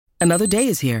Another day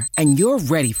is here, and you're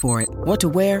ready for it. What to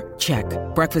wear? Check.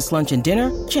 Breakfast, lunch, and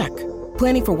dinner? Check.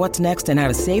 Planning for what's next and how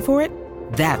to save for it?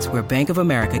 That's where Bank of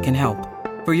America can help.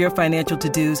 For your financial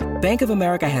to-dos, Bank of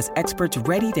America has experts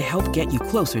ready to help get you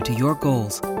closer to your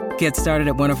goals. Get started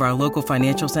at one of our local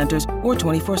financial centers or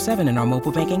 24/7 in our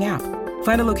mobile banking app.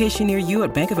 Find a location near you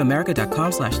at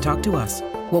bankofamerica.com/talktous.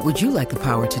 What would you like the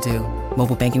power to do?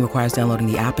 Mobile banking requires downloading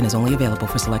the app and is only available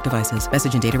for select devices.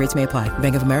 Message and data rates may apply.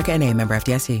 Bank of America N.A., member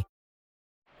FDIC.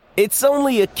 It's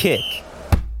only a kick,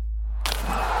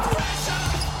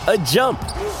 a jump,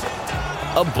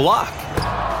 a block.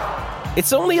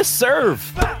 It's only a serve.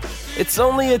 It's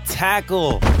only a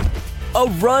tackle, a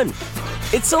run.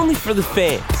 It's only for the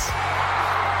fans.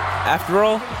 After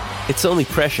all, it's only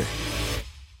pressure.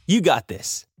 You got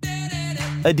this.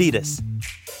 Adidas.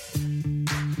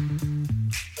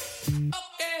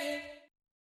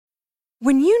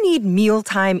 When you need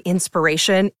mealtime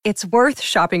inspiration, it's worth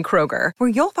shopping Kroger, where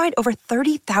you'll find over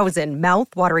 30,000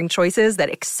 mouth-watering choices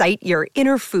that excite your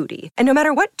inner foodie. And no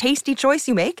matter what tasty choice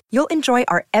you make, you'll enjoy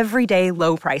our everyday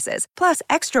low prices, plus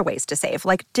extra ways to save,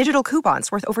 like digital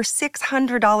coupons worth over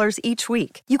 $600 each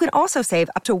week. You can also save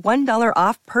up to $1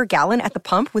 off per gallon at the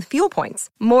pump with fuel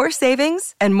points. More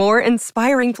savings and more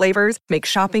inspiring flavors make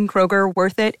shopping Kroger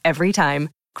worth it every time.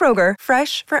 Kroger,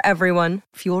 fresh for everyone.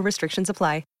 Fuel restrictions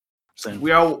apply.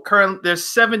 There's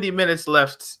 70 minutes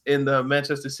left in the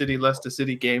Manchester City-Leicester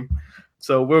City game.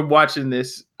 So we're watching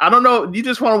this. I don't know. Do you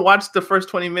just want to watch the first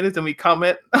 20 minutes and we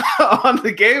comment on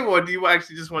the game, or do you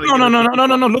actually just want to? No,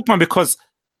 look, man, because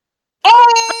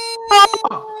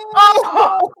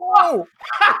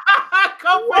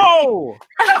whoa,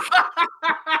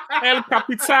 El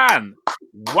Capitan,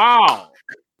 wow,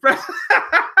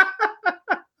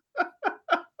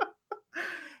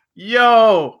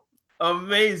 yo,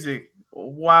 amazing.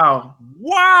 Wow.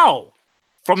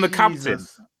 From the captain.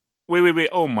 Wait.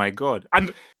 Oh my God.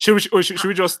 And should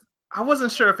we just? I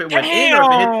wasn't sure if it went in or if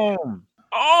it hit.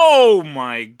 Oh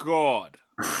my God.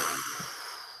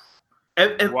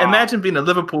 Imagine being a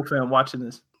Liverpool fan watching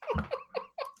this.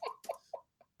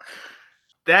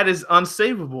 That is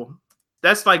unsavable.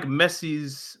 That's like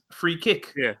Messi's free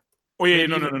kick. Yeah. Oh yeah,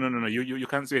 no. You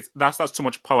can't see it. That's too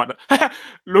much power.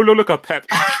 Look at Pep.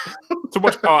 Too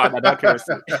much power at that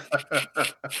accuracy.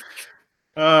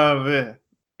 Oh man.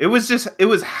 It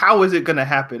was how is it gonna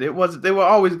happen? They were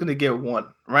always gonna get one,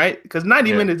 right? Because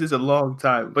 90 minutes is a long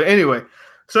time. But anyway,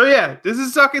 so yeah, this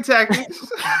is Talking Tactics.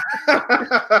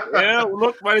 Yeah,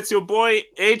 look, man, it's your boy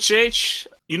HH.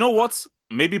 You know what?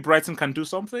 Maybe Brighton can do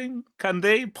something. Can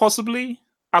they possibly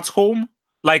at home?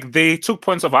 Like they took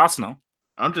points of Arsenal.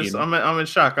 I'm in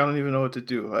shock. I don't even know what to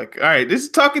do. Like, all right, this is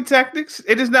Talking Tactics.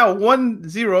 It is now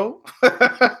 1-0.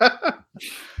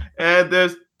 And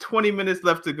there's 20 minutes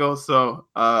left to go. So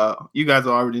you guys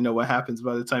already know what happens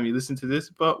by the time you listen to this,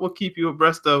 but we'll keep you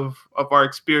abreast of our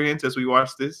experience as we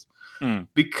watch this.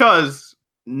 Because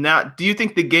now, do you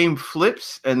think the game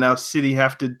flips and now City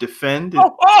have to defend?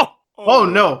 Oh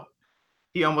no.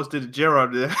 He almost did a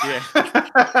Gerrard there. Yeah.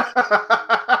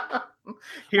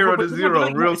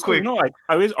 0-0 real quick. No,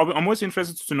 I'm always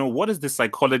interested to know what is the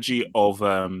psychology of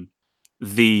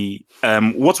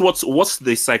what's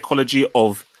the psychology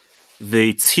of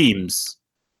the teams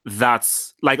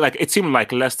that's like a team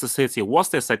like Leicester City. What's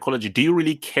their psychology? Do you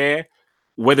really care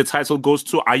where the title goes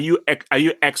to? Are you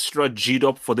extra G'd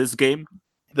up for this game?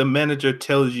 The manager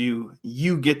tells you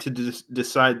get to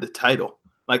decide the title.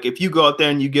 Like if you go out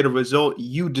there and you get a result,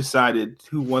 you decided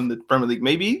who won the Premier League.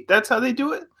 Maybe that's how they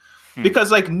do it.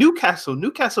 Because like Newcastle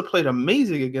played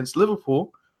amazing against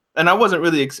Liverpool, and I wasn't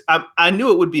really. I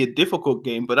knew it would be a difficult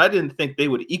game, but I didn't think they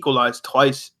would equalize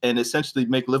twice and essentially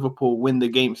make Liverpool win the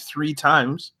game 3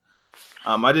 times.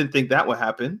 I didn't think that would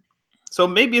happen. So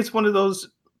maybe it's one of those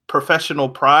professional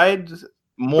pride,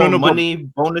 money,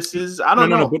 bonuses. I don't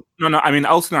know. No. I mean,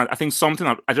 also, I think something.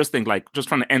 I just think like just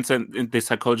trying to enter in the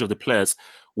psychology of the players.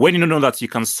 When you know that you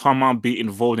can somehow be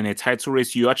involved in a title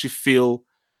race, you actually feel.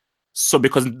 So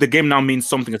because the game now means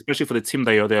something, especially for the team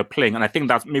that they're playing, and I think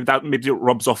that maybe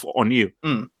rubs off on you.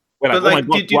 Do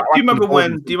you remember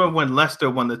when Leicester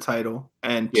won the title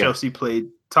and Chelsea played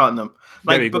Tottenham?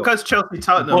 Like because Chelsea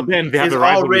Tottenham is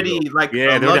already like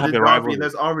a London derby, and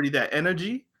there's already that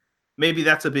energy. Maybe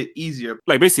that's a bit easier.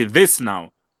 Like basically, this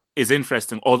now is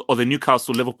interesting, or the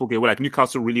Newcastle Liverpool game where like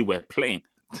Newcastle really were playing.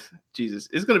 Jesus,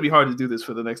 it's going to be hard to do this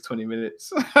for the next 20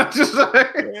 minutes.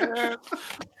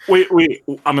 Wait.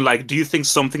 I mean, like, do you think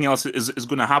something else is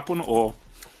going to happen, or?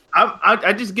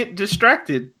 I just get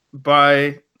distracted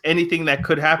by anything that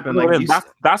could happen. Well, Like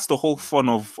that's the whole fun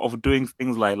of doing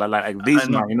things like these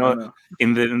now. You know,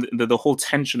 in the whole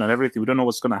tension and everything. We don't know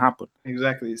what's gonna happen.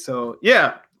 Exactly. So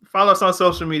yeah, follow us on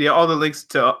social media. All the links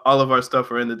to all of our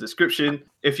stuff are in the description.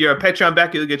 If you're a Patreon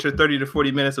backer, you'll get your 30 to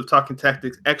 40 minutes of Talking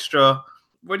Tactics extra.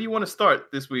 Where do you want to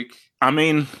start this week? I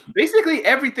mean, basically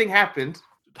everything happened.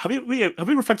 Have we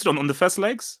reflected on the first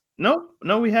legs? No,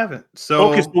 we haven't.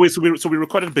 So okay, so we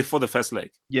recorded before the first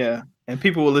leg. Yeah, and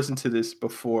people will listen to this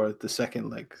before the second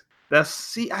leg.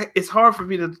 It's hard for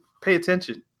me to pay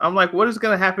attention. I'm like, what is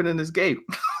going to happen in this game?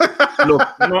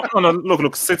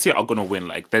 Look. City are going to win.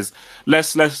 Like,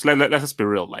 let's be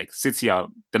real. Like, City they're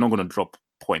not going to drop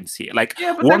points here. Like,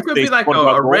 yeah, but that could be like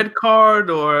a red card,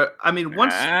 or I mean,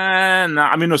 once.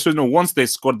 Once they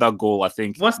scored that goal, I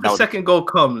think once the second goal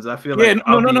comes, I feel like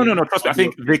no. Trust me. I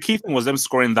think the key thing was them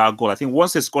scoring that goal. I think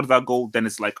once they scored that goal, then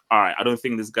it's like, all right, I don't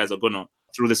think these guys are gonna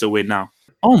throw this away now.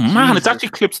 Oh man, it's actually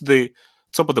clipped the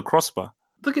top of the crossbar.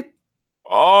 Look at.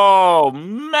 Oh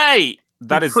mate,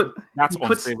 that's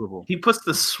unsavable. He puts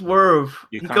the swerve.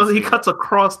 He cuts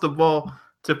across the ball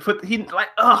to put.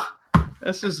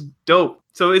 That's just dope.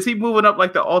 So is he moving up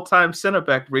like the all-time center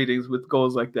back ratings with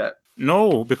goals like that?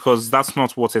 No, because that's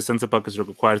not what a center back is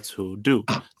required to do.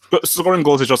 But scoring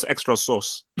goals is just extra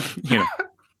sauce, you know.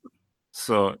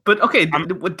 So, but okay,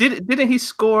 didn't he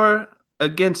score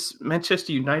against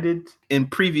Manchester United in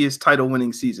previous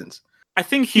title-winning seasons? I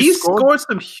think he scored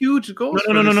some huge goals.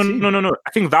 No.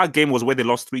 I think that game was where they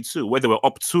lost 3-2, where they were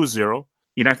up 2-0.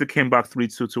 United came back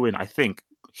 3-2 to win. I think.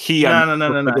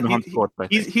 No.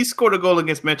 He scored a goal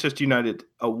against Manchester United,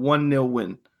 a 1-0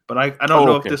 win. But I don't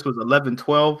know if this was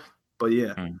 11-12. But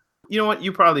yeah. You know what?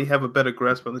 You probably have a better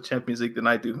grasp on the Champions League than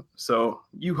I do. So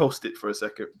you host it for a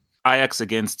second. Ajax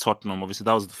against Tottenham. Obviously,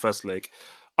 that was the first leg.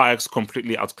 Ajax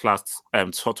completely outclassed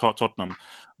Tottenham.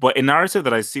 But a narrative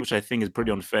that I see, which I think is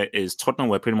pretty unfair, is Tottenham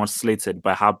were pretty much slated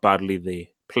by how badly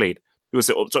they played. People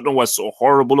say, Tottenham was so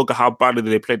horrible. Look at how badly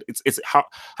they played. It's how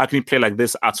can you play like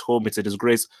this at home? It's a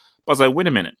disgrace. But I was like, wait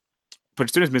a minute.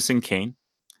 Pochettino is missing Kane.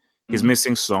 He's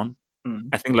missing Son.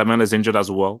 I think Lamela is injured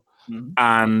as well.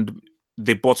 And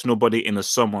they bought nobody in the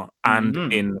summer and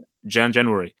in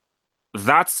January.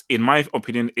 That, in my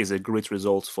opinion, is a great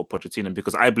result for Pochettino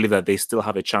because I believe that they still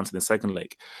have a chance in the second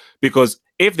leg. Because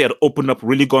if they had opened up,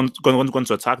 really gone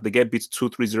to attack, they get beat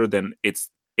 2-3-0, then it's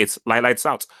lights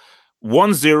out.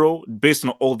 1-0 based on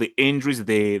all the injuries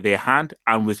they had,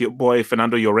 and with your boy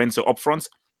Fernando Llorente up front,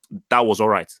 that was all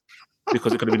right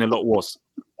because it could have been a lot worse.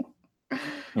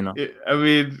 You know, I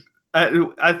mean,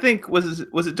 I think was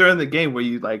it during the game where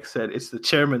you like said it's the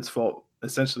chairman's fault?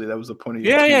 Essentially, that was the point of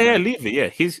your team. Leave it. Yeah,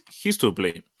 he's to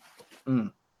blame.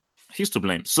 He's to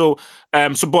blame. So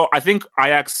but I think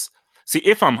Ajax. See,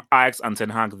 if I'm Ajax and Ten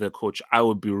Hag, the coach, I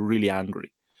would be really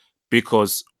angry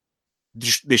because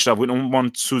they should have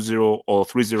won 2-0 or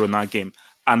 3-0 in that game.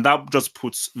 And that just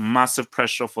puts massive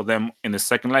pressure for them in the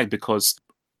second leg because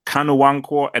Kanu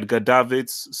Nwankwo, Edgar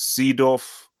Davids,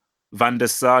 Seedorf, Van der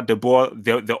Sar, De Boer,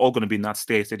 they're all going to be in that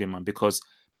stadium, man, because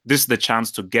this is the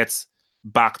chance to get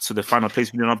back to the final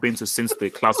place we've not been to since the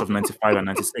class of 95 and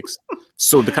 96.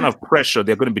 So the kind of pressure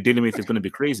they're going to be dealing with is going to be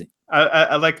crazy.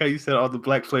 I like how you said all the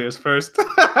black players first.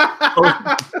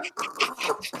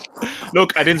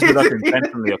 Look, I didn't do that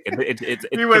intentionally. Okay,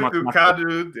 he went through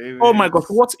Kadu, David. Oh my God!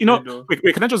 What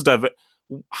Wait, can I just dive?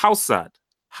 How sad?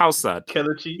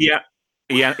 Kelechi. Yeah.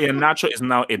 Nacho is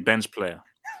now a bench player.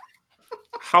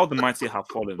 How the mighty have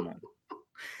fallen, man.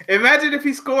 Imagine if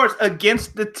he scores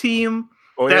against the team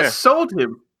that sold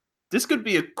him. This could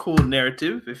be a cool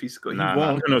narrative if he scores.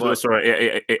 No,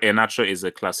 sorry. Nacho is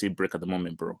a classy brick at the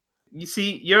moment, bro. You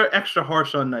see, you're extra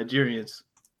harsh on Nigerians.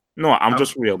 No, I'm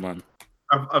just real, man.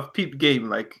 I've peeped game.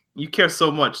 Like, you care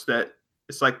so much that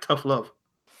it's like tough love.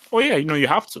 Oh yeah, you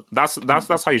have to. That's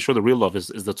how you show the real love is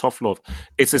the tough love.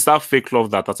 It's that fake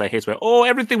love that I hate. Where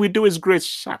everything we do is great.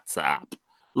 Shut up.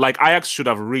 Like Ajax should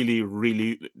have really,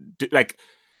 really like.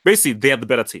 Basically, they are the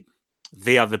better team.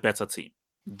 They are the better team.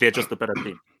 They're just the better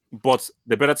team. But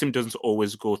the better team doesn't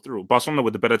always go through. Barcelona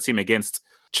were the better team against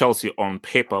Chelsea on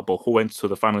paper, but who went to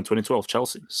the final in 2012?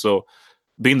 Chelsea. So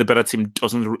being the better team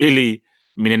doesn't really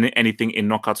mean anything in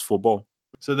knockouts football.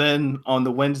 So then on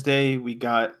the Wednesday, we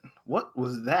got, what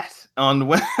was that?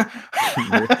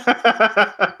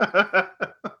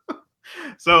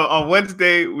 So on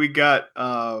Wednesday, we got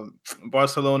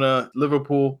Barcelona,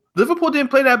 Liverpool. Liverpool didn't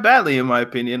play that badly, in my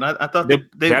opinion. I thought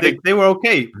they were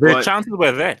okay. The chances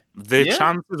were there.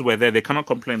 Chances were there. They cannot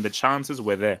complain. The chances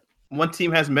were there. One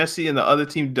team has Messi and the other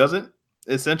team doesn't,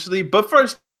 essentially. But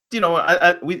first,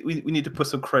 we need to put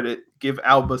some credit, give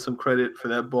Alba some credit for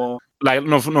that ball. Like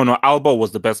no, Alba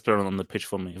was the best player on the pitch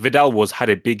for me. Vidal had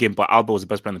a big game, but Alba was the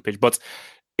best player on the pitch. But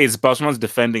it's Barcelona's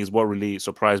defending is what really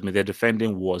surprised me. Their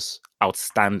defending was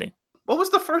outstanding. What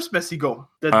was the first Messi goal?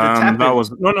 That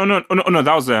was no.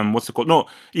 That was what's it called? No,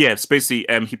 yeah,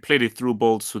 Spacey. He played a through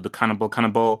ball to the Cannibal.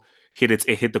 Cannibal hit it.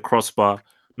 It hit the crossbar.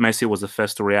 Messi was the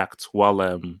first to react, while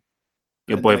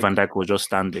your boy Van Dijk was just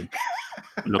standing,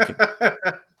 looking.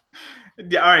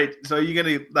 Yeah, all right. So you're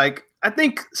gonna I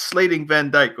think slating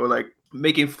Van Dijk or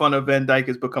making fun of Van Dijk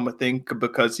has become a thing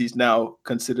because he's now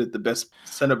considered the best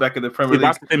center back in the Premier League.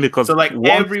 That's the thing, because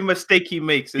every mistake he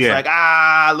makes,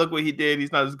 it's look what he did.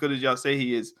 He's not as good as y'all say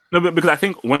he is. No, but because I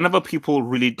think whenever people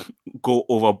really go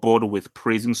overboard with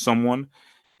praising someone,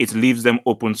 it leaves them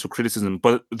open to criticism.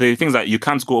 But the things that you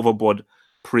can't go overboard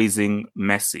praising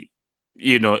Messi.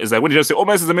 It's like when you just say, "Oh,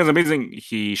 Messi is amazing,"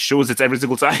 he shows it every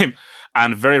single time,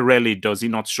 and very rarely does he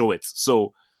not show it.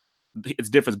 So it's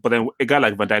different. But then a guy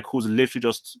like Van Dijk, who's literally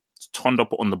just turned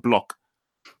up on the block,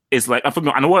 is like,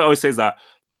 and what I always say is that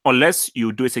unless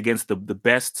you do it against the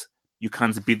best, you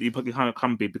can't be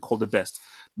called the best.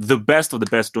 The best of the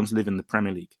best don't live in the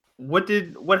Premier League.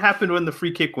 What happened when the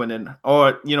free kick went in?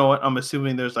 Or you know what? I'm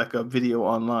assuming there's a video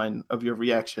online of your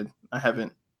reaction. I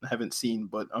haven't seen,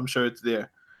 but I'm sure it's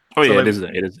there. Oh yeah, it is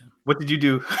there. It is there. What did you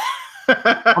do?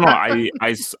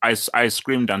 I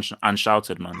screamed and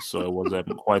shouted, man. So it was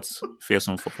quite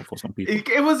fearsome for some people.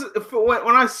 It was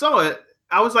when I saw it,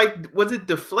 I was like, was it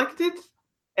deflected?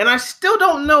 And I still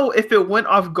don't know if it went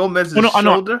off Gomez's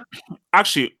shoulder.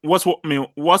 Actually, what's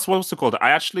it called?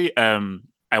 I actually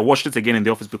I watched it again in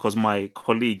the office because my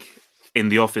colleague in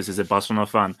the office is a Barcelona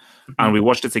fan, and we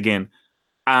watched it again,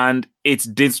 and it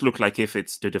did look like if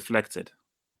it's deflected.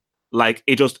 Like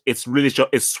it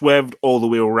swerved all the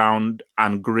way around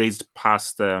and grazed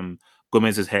past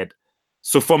Gomez's head.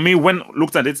 So for me, when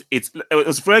looked at it, it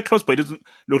was very close, but it doesn't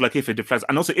look like if it deflects.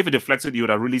 And also, if it deflected, you would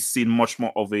have really seen much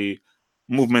more of a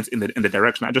movement in the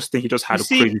direction. I just think he just had a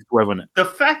crazy swerve on it. The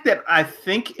fact that I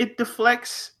think it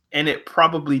deflects and it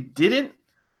probably didn't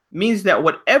means that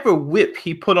whatever whip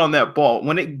he put on that ball,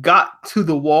 when it got to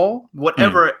the wall,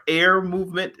 whatever air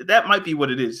movement, that might be what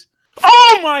it is.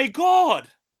 Oh my God!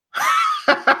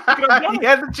 He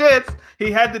had the chance.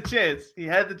 He had the chance. He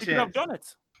could have done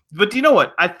it. But do you know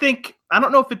what? I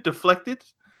don't know if it deflected,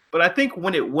 but I think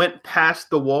when it went past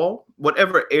the wall,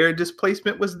 whatever air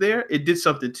displacement was there, it did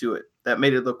something to it that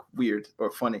made it look weird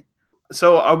or funny.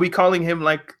 So are we calling him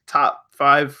top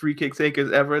 5 free kick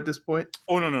takers ever at this point?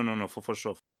 Oh no, for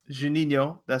sure.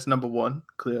 Juninho, that's number 1,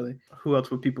 clearly. Who else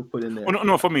would people put in there? Oh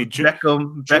no, for me,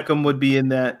 Beckham would be in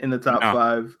the top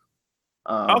 5.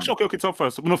 Actually, okay, top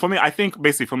 5. No, for me, I think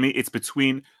basically for me, it's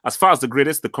between, as far as the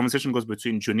greatest, the conversation goes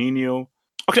between Juninho.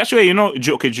 Okay, actually,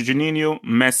 Juninho,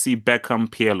 Messi, Beckham,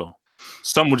 Pirlo.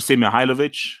 Some would say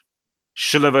Mihailovic.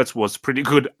 Chilavert was pretty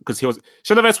good because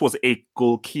Chilavert was a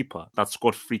goalkeeper that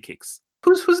scored free kicks.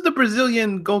 Who's the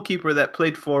Brazilian goalkeeper that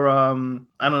played for I don't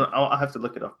know, I'll have to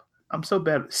look it up. I'm so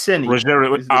bad. Ceni.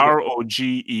 Rogerio,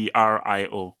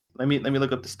 Rogerio. Let me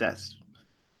look up the stats.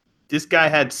 This guy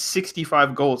had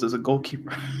 65 goals as a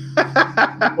goalkeeper.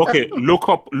 Okay, look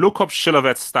up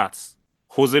Chilavert's stats.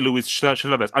 Jose Luis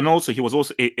Chilavert. And also he was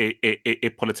also a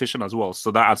politician as well,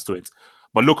 so that adds to it.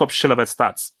 But look up Chilavert's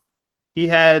stats. He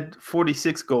had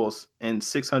 46 goals and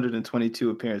 622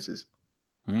 appearances.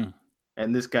 And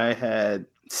this guy had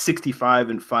 65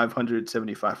 and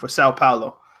 575 for Sao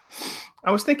Paulo.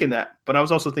 I was thinking that, but I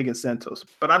was also thinking Santos.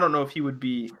 But I don't know if he would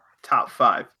be top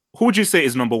 5. Who would you say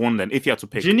is number 1 then, if you had to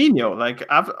pick? Juninho.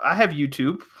 I have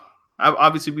YouTube.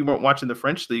 Obviously, we weren't watching the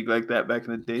French league like that back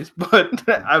in the days, but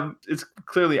it's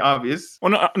clearly obvious. Oh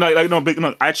no!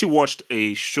 I actually watched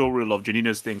a show reel of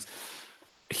Juninho's things.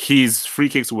 His free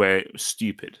kicks were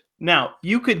stupid. Now,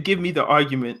 you could give me the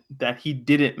argument that he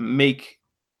didn't make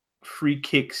free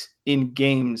kicks in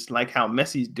games like how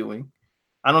Messi's doing.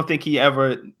 I don't think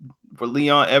for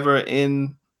Lyon ever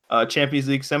in a Champions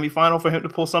League semifinal for him to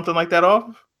pull something like that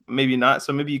off. Maybe not.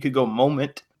 So maybe you could go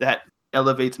moment that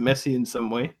elevates Messi in some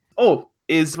way. Oh,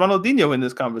 is Ronaldinho in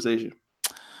this conversation?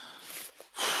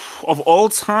 Of all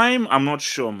time, I'm not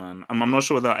sure, man. I'm not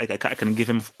sure whether I can give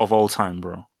him of all time,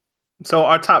 bro. So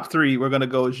our top 3, we're gonna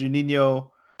go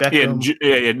Juninho, Beckham.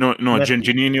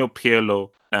 Juninho, Pirlo,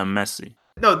 and Messi.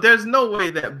 No, there's no way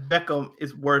that Beckham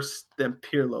is worse than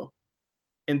Pirlo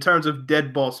in terms of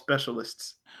dead ball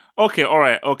specialists. Okay, all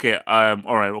right, okay,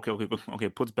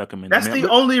 put Beckham in. That's the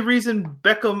only reason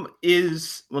Beckham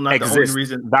is not the only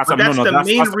reason. That's the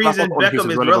main reason Beckham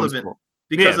is relevant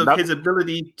because of his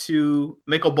ability to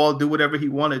make a ball do whatever he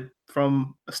wanted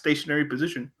from a stationary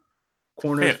position.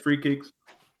 corners, free kicks.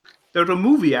 There's a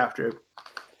movie after it.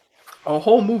 A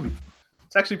whole movie.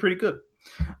 It's actually pretty good.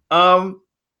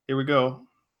 Here we go.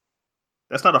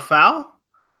 That's not a foul?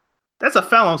 That's a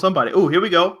foul on somebody. Oh, here we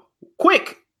go.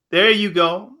 Quick. There you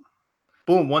go.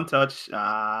 Boom, one touch.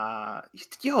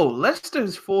 Yo,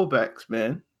 Leicester's fullbacks,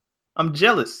 man. I'm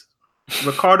jealous.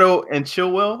 Ricardo and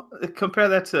Chilwell. Compare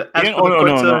that to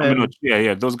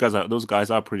Yeah. Those guys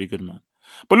are pretty good, man.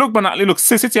 But look, man, look,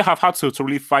 City have had to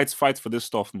really fight for this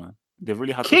stuff, man. They've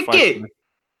really had to fight. Kick it.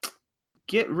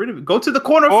 Get rid of it. Go to the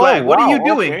corner flag. What are you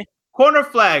doing? Okay. Corner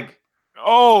flag.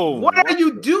 Oh. What are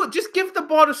you doing? Just give the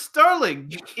ball to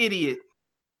Sterling, you idiot.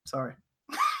 Sorry.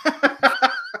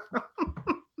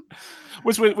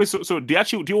 Wait. So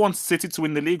do you want City to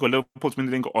win the league or Liverpool to win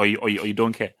the league, or you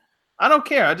don't care? I don't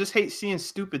care. I just hate seeing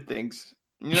stupid things.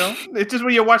 You know, it's just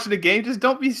when you're watching the game, just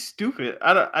don't be stupid.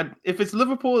 If it's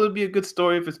Liverpool, it'll be a good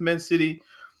story. If it's Man City,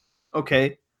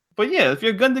 okay. But yeah, if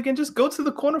you're Gundogan, just go to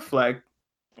the corner flag.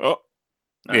 Oh,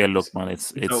 yeah. Look, man,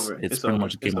 it's over. It's pretty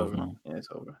much game over now. Yeah, it's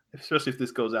over. Especially if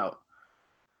this goes out.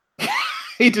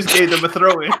 He just gave them a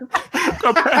throw in.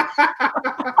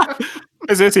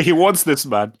 He wants this,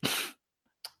 man.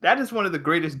 That is one of the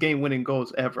greatest game-winning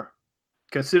goals ever,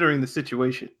 considering the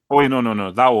situation. Oh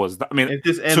no! That was. I mean, if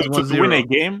this ends to win a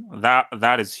game,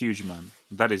 that is huge, man.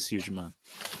 That is huge, man.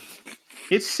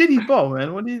 It's City ball,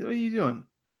 man. What are you doing?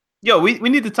 Yo, we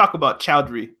need to talk about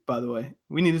Chowdhury, by the way.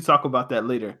 We need to talk about that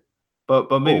later. But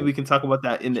maybe we can talk about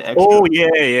that in the extra. Oh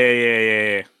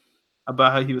yeah.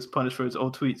 About how he was punished for his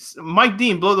old tweets. Mike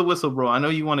Dean, blow the whistle, bro. I know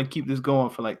you want to keep this going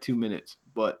for like 2 minutes,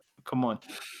 but come on.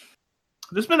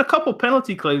 There's been a couple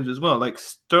penalty claims as well. Like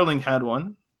Sterling had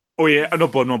one. Oh yeah, no,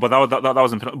 but that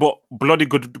wasn't penalty. But bloody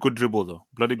good dribble though.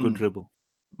 Bloody good dribble.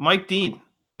 Mike Dean,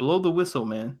 blow the whistle,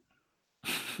 man.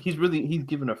 He's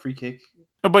giving a free kick.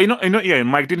 No, but yeah,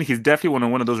 Mike Dean, he's definitely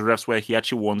one of those refs where he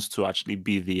actually wants to actually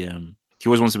be the he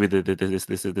always wants to be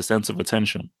the sense of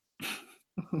attention.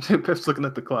 Pep's looking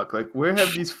at the clock, like, where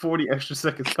have these 40 extra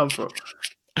seconds come from?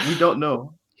 We don't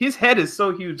know. His head is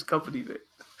so huge, company there.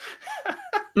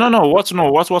 What's to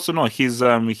know? He's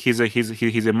a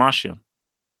Martian.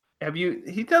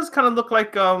 He does kind of look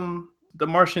like the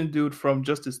Martian dude from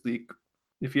Justice League.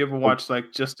 If you ever watch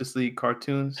like Justice League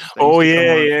cartoons.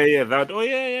 That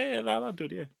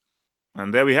dude, yeah.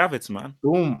 And there we have it, man.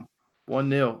 Boom.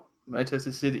 1-0.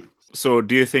 Manchester City. So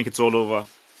do you think it's all over?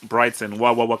 Brighton,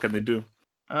 what can they do?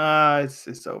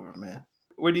 It's over, man.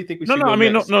 Where do you think we should go?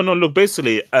 No. Look,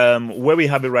 basically, where we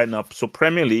have it right now. So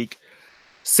Premier League,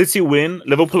 City win,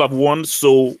 Liverpool have won.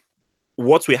 So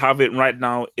what we have it right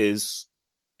now is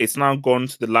it's now gone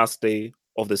to the last day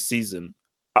of the season.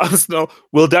 Arsenal,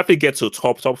 we'll definitely get to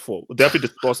top four. We'll definitely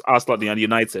discuss Arsenal and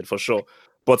United for sure.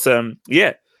 But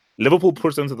yeah, Liverpool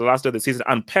pushed into the last day of the season.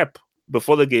 And Pep,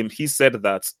 before the game, he said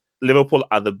that Liverpool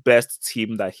are the best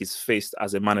team that he's faced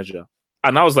as a manager.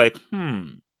 And I was like,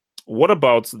 what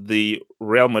about the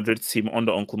Real Madrid team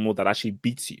under Uncle Mo that actually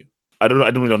beats you? I don't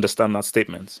really understand that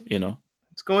statement, you know?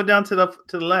 It's going down to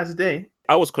the last day.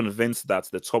 I was convinced that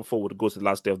the top four would go to the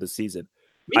last day of the season.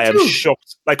 Me I too. am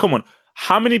shocked. Like, come on.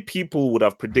 How many people would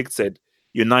have predicted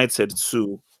United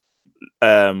to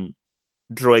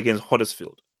draw against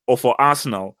Huddersfield? Or for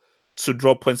Arsenal to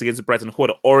draw points against Brighton, who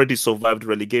had already survived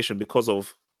relegation because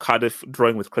of Cardiff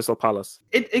drawing with Crystal Palace?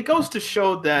 It goes to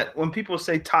show that when people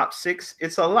say top six,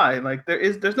 it's a lie. Like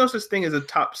there's no such thing as a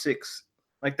top six.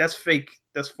 Like that's fake.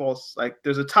 That's false. Like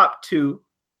there's a top two,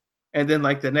 and then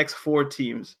like the next four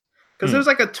teams. Because there's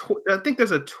like I think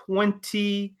there's a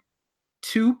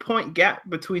 22-point gap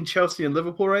between Chelsea and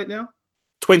Liverpool right now.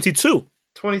 22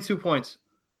 points.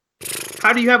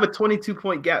 How do you have a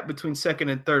 22-point gap between second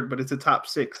and third, but it's a top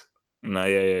six? No,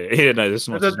 yeah. No, that's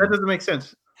not. That doesn't make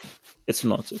sense. It's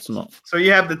not. So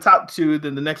you have the top two,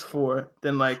 then the next four,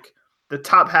 then like the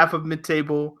top half of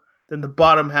mid-table, then the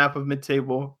bottom half of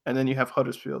mid-table, and then you have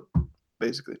Huddersfield,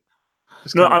 basically.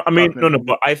 But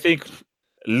I think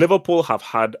Liverpool have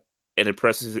had an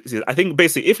impressive season. I think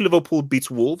basically if Liverpool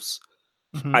beats Wolves,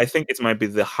 I think it might be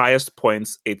the highest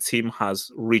points a team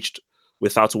has reached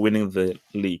without winning the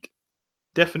league.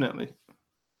 Definitely.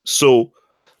 So,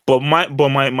 but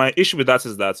my issue with that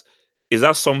is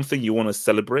that something you want to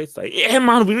celebrate? Like, yeah,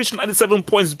 man, we reached 97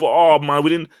 points, but oh man,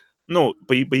 we didn't. No,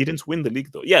 but you didn't win the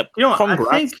league though. Yeah,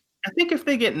 congrats. I think if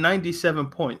they get 97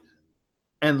 points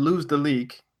and lose the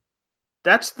league,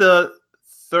 that's the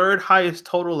third highest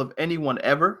total of anyone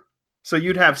ever. So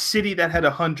you'd have City that had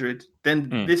 100, then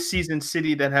this season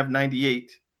City that have 98,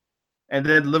 and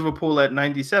then Liverpool at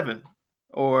 97,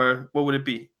 or what would it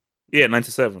be? Yeah,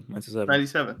 97.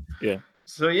 97. Yeah.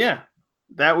 So yeah,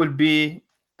 that would be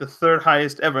the third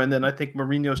highest ever, and then I think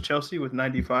Mourinho's Chelsea with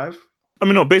 95. I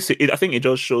mean, no, basically, I think it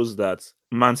just shows that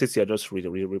Man City are just really,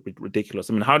 really, really ridiculous.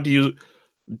 I mean, how do you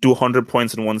do 100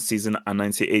 points in one season and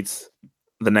 98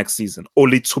 the next season?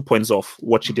 Only 2 points off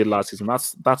what you did last season.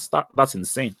 That's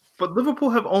insane. But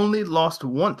Liverpool have only lost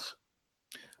once.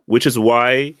 Which is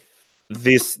why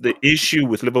the issue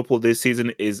with Liverpool this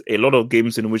season is a lot of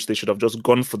games in which they should have just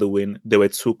gone for the win. They were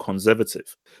too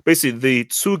conservative. Basically, the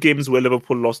 2 games where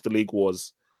Liverpool lost the league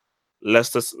was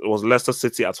Leicester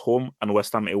City at home and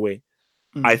West Ham away.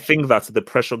 I think that the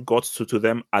pressure got to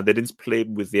them and they didn't play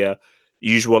with their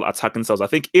usual attacking styles. I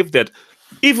think if that,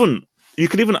 even you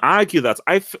could even argue that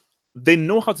they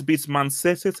know how to beat Man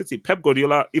City. Pep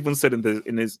Guardiola even said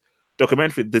in his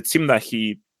documentary, the team that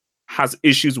he has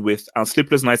issues with and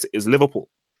sleepless nights is Liverpool.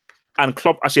 And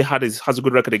Klopp actually has a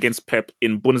good record against Pep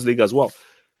in Bundesliga as well.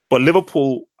 But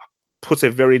Liverpool put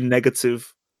a very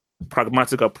negative,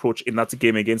 pragmatic approach in that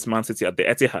game against Man City at the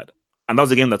Etihad. And that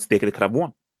was a game that they could have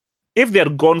won. If they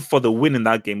had gone for the win in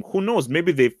that game, who knows?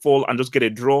 Maybe they fall and just get a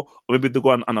draw, or maybe they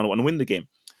go and win the game.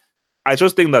 I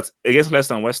just think that against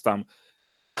Leicester and West Ham,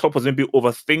 Klopp was maybe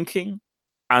overthinking,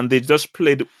 and they just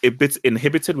played a bit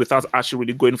inhibited without actually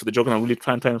really going for the jogging and really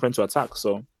trying to attack.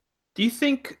 So, do you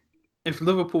think if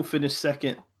Liverpool finish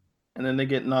second and then they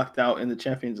get knocked out in the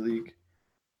Champions League,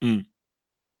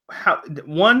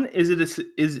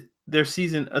 is their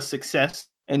season a success?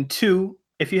 And 2,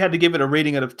 if you had to give it a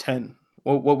rating out of 10,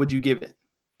 what would you give it?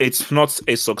 It's not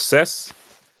a success.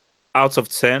 Out of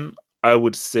 10, I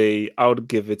would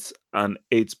give it an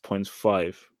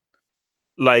 8.5.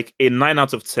 Like a 9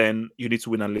 out of 10, you need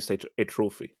to win at least a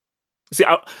trophy. See,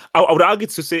 I would argue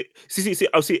to say,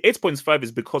 I'll say 8.5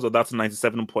 is because of that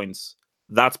 97 points.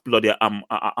 That's bloody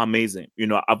amazing.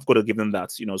 I've got to give them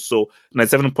that. So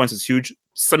 97 points is huge.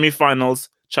 Semi-finals,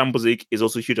 Champions League is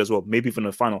also huge as well. Maybe even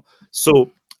a final.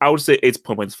 So I would say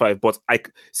 8.5, but I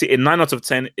see a 9 out of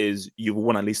 10 is you've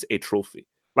won at least a trophy.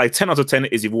 Like 10 out of 10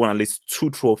 is you've won at least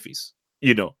 2 trophies.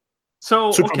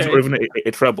 So 2 trophies or even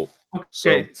a treble.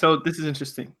 Okay, so this is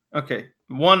interesting. Okay,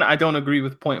 1, I don't agree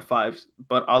with 0.5s,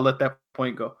 but I'll let that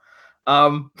point go.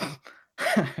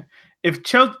 If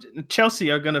Chelsea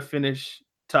are going to finish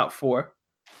top 4,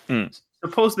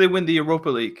 suppose they win the Europa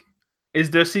League,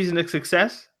 is their season a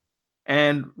success?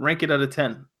 And rank it out of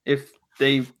 10. If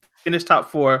they finish top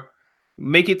 4,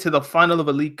 make it to the final of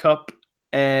a League Cup,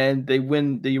 and they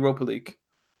win the Europa League.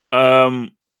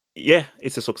 Yeah,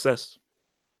 it's a success.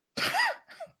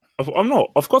 No,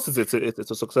 of course it's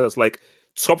a success. Like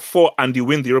top 4 and you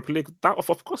win the Europa League. That of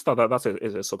course that's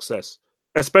a success.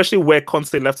 Especially where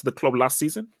Conte left the club last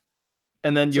season.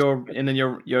 And then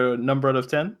your number out of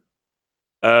 10.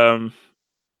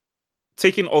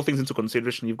 Taking all things into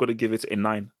consideration, you've got to give it a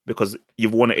 9 because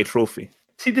you've won a trophy.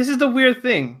 See, this is the weird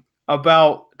thing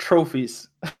about trophies.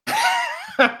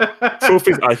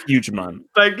 Trophies are huge, man.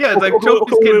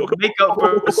 Trophies can make up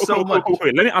for so much.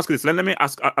 Let me ask you this. Let me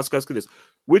ask you this.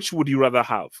 Which would you rather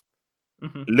have?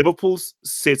 Liverpool's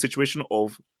situation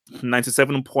of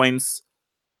 97 points,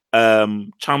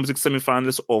 Champions League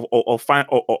semi-finalists or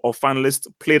finalists,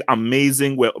 played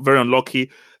amazing, were very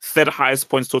unlucky, 3rd highest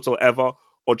points total ever,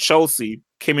 or Chelsea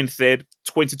came in 3rd,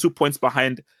 22 points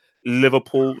behind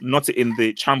Liverpool, not in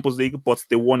the Champions League, but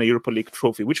they won a Europa League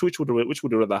trophy. Which would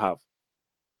you rather have?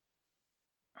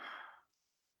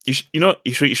 You shouldn't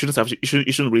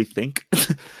really think.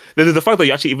 The fact that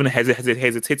you actually even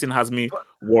hesitating has me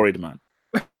worried, man.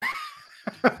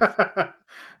 But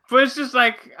it's just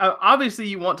like, obviously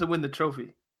you want to win the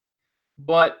trophy,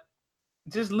 but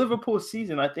just Liverpool's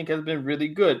season, I think, has been really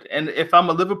good. And if I'm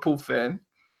a Liverpool fan,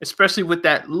 especially with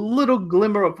that little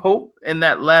glimmer of hope in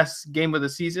that last game of the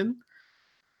season,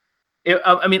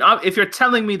 if you're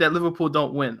telling me that Liverpool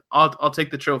don't win, I'll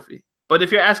take the trophy. But if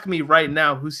you're asking me right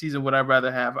now, whose season would I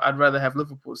rather have? I'd rather have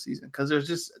Liverpool's season because there's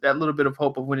just that little bit of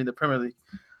hope of winning the Premier League.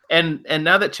 And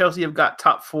now that Chelsea have got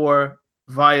top 4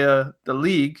 via the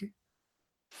league,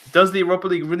 does the Europa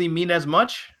League really mean as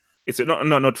much?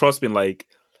 No. Trust me. Like,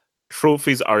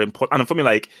 trophies are important, and for me,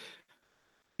 like,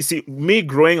 you see, me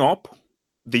growing up,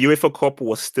 the UEFA Cup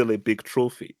was still a big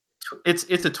trophy. It's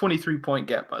a 23-point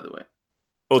gap, by the way.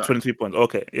 Oh, sorry. 23 points.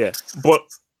 Okay, yeah, but.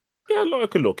 Yeah,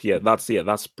 look. Yeah, that's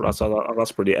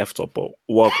pretty effed up. But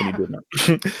what can you do now?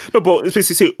 No, but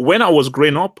see, when I was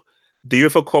growing up, the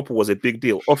UEFA Cup was a big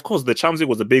deal. Of course, the Champions League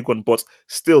was a big one, but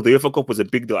still, the UEFA Cup was a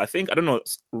big deal. I don't know.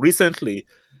 Recently,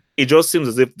 it just seems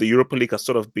as if the Europa League has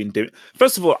sort of been.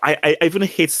 First of all, I even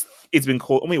hate it's been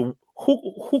called. I mean,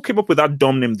 who came up with that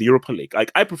dumb name, the Europa League?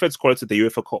 Like, I prefer to call it the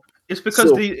UEFA Cup. It's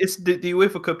because the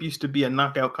UEFA Cup used to be a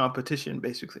knockout competition,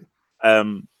 basically.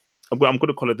 I'm going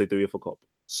to call it the UEFA Cup.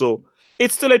 So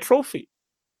it's still a trophy.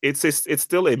 It's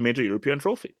still a major European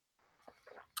trophy.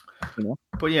 You know?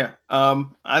 But yeah,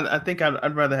 I think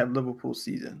I'd rather have Liverpool's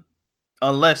season,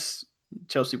 unless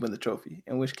Chelsea win the trophy.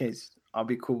 In which case, I'll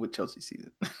be cool with Chelsea's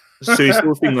season. So you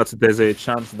still think that there's a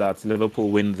chance that Liverpool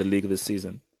win the league this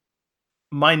season?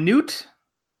 Minute,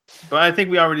 but I think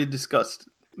we already discussed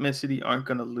Man City aren't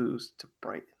going to lose to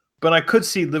Brighton. But I could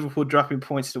see Liverpool dropping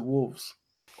points to Wolves.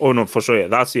 Oh no, for sure. Yeah,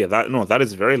 that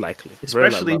is very likely.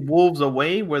 Especially Wolves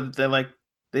away, where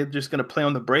they're just going to play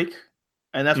on the break,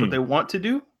 and that's what they want to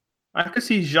do. I could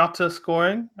see Jota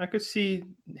scoring. I could see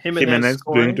Jimenez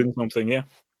scoring. doing something. Yeah.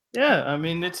 Yeah, I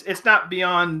mean it's not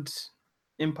beyond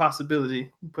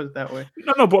impossibility. Put it that way.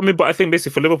 No, but I think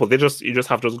basically for Liverpool, you just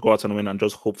have to go out and win and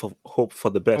just hope for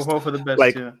the best. Hope for the best.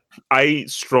 Like, yeah. I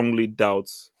strongly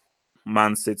doubt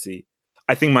Man City.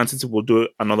 I think Man City will do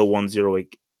another 1-0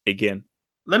 again.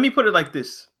 Let me put it like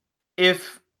this: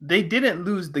 if they didn't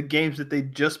lose the games that they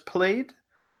just played,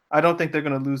 I don't think they're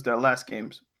going to lose their last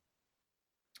games.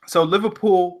 So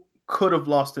Liverpool could have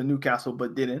lost to Newcastle,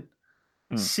 but didn't.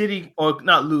 City, or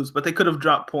not lose, but they could have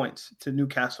dropped points to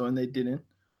Newcastle, and they didn't.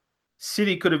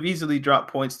 City could have easily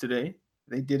dropped points today.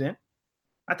 They didn't.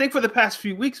 I think for the past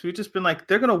few weeks, we've just been like,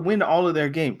 they're going to win all of their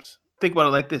games. Think about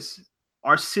it like this.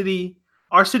 Are City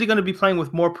going to be playing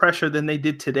with more pressure than they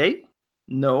did today?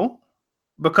 No.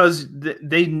 Because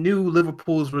they knew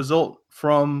Liverpool's result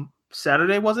from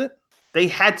Saturday, was it? They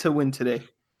had to win today.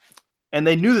 And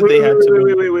they knew that they had to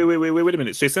win. Wait a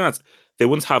minute. So you're saying that they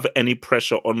won't have any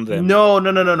pressure on them? No.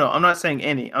 I'm not saying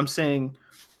any. I'm saying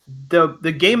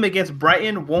the game against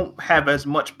Brighton won't have as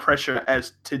much pressure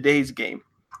as today's game.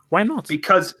 Why not?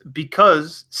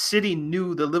 Because City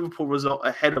knew the Liverpool result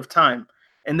ahead of time.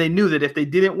 And they knew that if they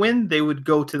didn't win, they would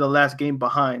go to the last game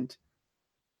behind.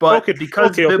 But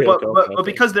because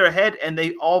they're ahead and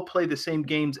they all play the same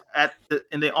games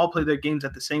and they all play their games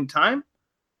at the same time,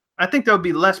 I think there'll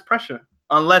be less pressure.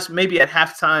 Unless maybe at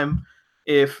halftime,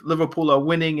 if Liverpool are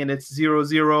winning and it's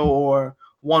 0-0 or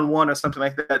 1-1 or something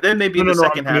like that, then maybe in the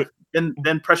second half,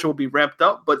 then pressure will be ramped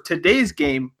up. But today's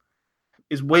game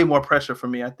is way more pressure for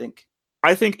me, I think.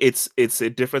 I think it's a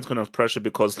different kind of pressure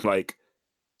because, like,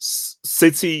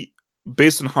 City,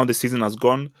 based on how the season has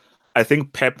gone, I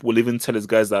think Pep will even tell his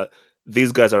guys that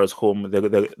these guys are at home, they're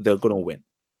going to win.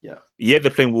 Yeah,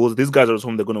 they're playing Wolves. These guys are at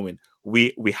home, they're going to win.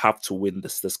 We have to win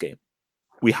this game.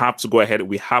 We have to go ahead.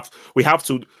 We have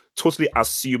to totally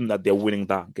assume that they're winning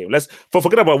that game.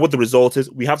 Forget about what the result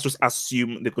is. We have to just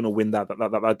assume they're going to win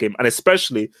that game. And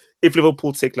especially if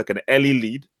Liverpool take like an early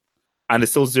lead and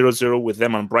it's still 0-0 with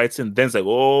them and Brighton, then it's like,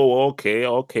 oh, okay,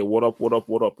 what up?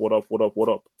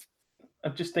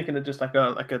 I'm just thinking of just like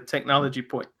a technology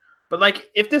point. But like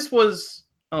if this was,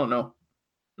 I don't know,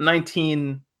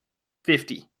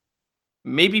 1950,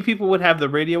 maybe people would have the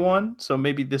radio on. So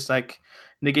maybe this like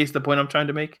negates the point I'm trying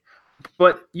to make.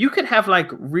 But you could have like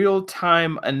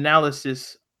real-time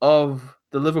analysis of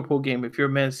the Liverpool game if you're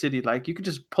Man City. Like you could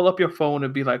just pull up your phone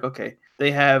and be like, okay,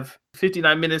 they have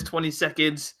 59 minutes, 20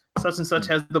 seconds, such and such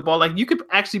has the ball. Like you could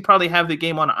actually probably have the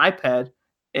game on an iPad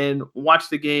and watch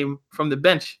the game from the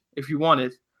bench if you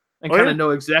wanted. And kind of know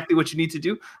exactly what you need to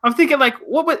do. I'm thinking like,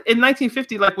 what would in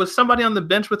 1950, like was somebody on the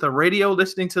bench with a radio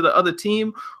listening to the other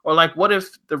team? Or like, what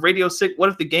if the radio's sick? What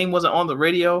if the game wasn't on the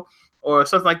radio or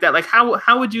something like that? Like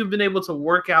how would you have been able to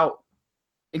work out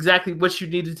exactly what you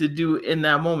needed to do in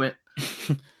that moment?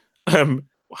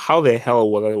 How the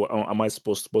hell am I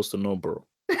supposed to know, bro?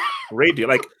 Radio,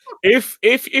 like if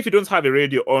you don't have a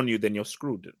radio on you, then you're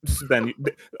screwed. Then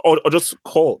or just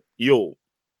call, yo,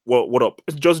 what up?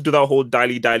 Just do that whole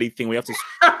dialy thing. We have to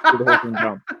put the whole thing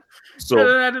down. So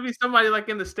there had to be somebody like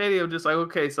in the stadium, just like,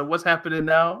 okay, so what's happening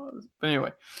now? But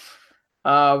anyway,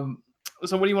 so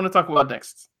what do you want to talk about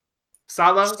next?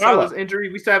 Salah's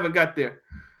injury. We still haven't got there.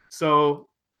 So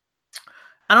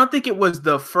I don't think it was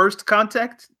the first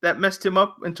contact that messed him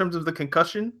up in terms of the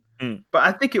concussion, but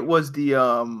I think it was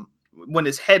the when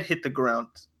his head hit the ground.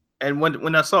 And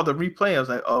when I saw the replay, I was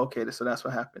like, oh, okay, so that's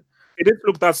what happened. It didn't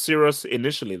look that serious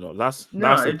initially, though.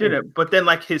 It didn't. But then,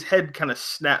 like, his head kind of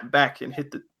snapped back and hit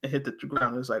the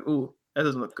ground. It was like, ooh, that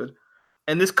doesn't look good.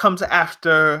 And this comes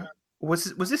after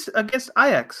was this against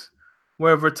Ajax,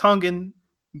 where Vertonghen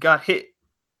got hit,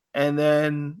 and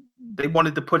then they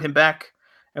wanted to put him back,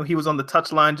 and he was on the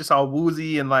touchline just all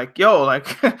woozy and like, yo,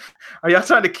 like, are y'all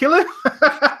trying to kill him?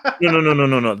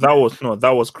 No.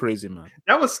 That was crazy, man.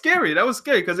 That was scary.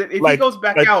 Because if he goes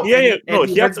back out, he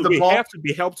has to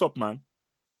be helped up, man.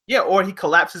 Yeah, or he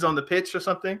collapses on the pitch or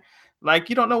something. Like,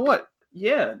 you don't know what.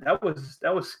 Yeah, that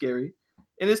was scary.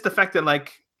 And it's the fact that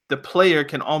like the player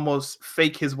can almost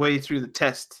fake his way through the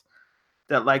test.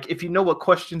 that like if you know what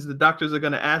questions the doctors are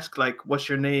going to ask, like what's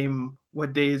your name,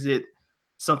 what day is it,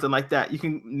 something like that, you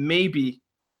can maybe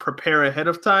prepare ahead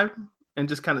of time and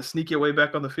just kind of sneak your way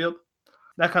back on the field.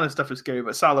 That kind of stuff is scary,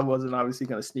 but Salah wasn't obviously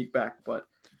going to sneak back, but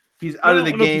he's out of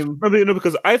the game. No,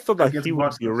 because I thought that against he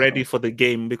would be Barca, ready for the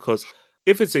game, because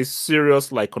if it's a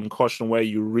serious like concussion where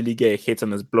you really get a hit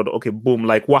and there's blood, okay, boom,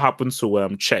 like what happened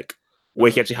to Czech,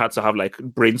 where he actually had to have like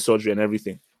brain surgery and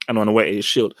everything and on wear a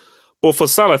shield. But for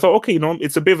Salah, I thought, okay,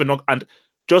 it's a bit of a knock, and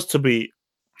just to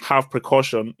have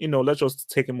precaution, let's just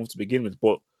take him off to begin with.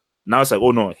 But now it's like,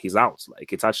 oh no, he's out.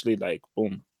 Like it's actually like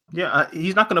boom. Yeah,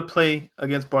 he's not going to play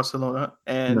against Barcelona,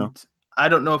 and I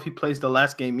don't know if he plays the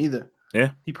last game either.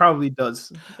 Yeah, he probably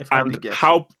does. And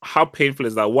how painful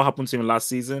is that? What happened to him last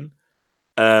season?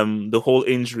 The whole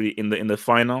injury in the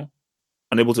final,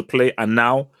 unable to play, and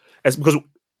now it's because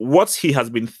what he has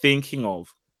been thinking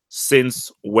of since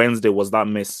Wednesday was that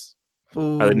miss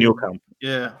at the Nou Camp.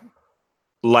 Yeah,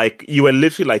 like you were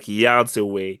literally like yards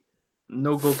away.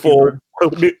 No goalkeeper.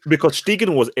 Because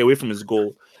Stegen was away from his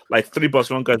goal. Like 3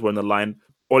 Barcelona guys were on the line.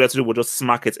 All they had to do was just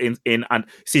smack it in. And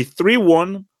see,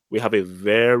 3-1, we have a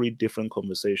very different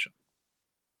conversation.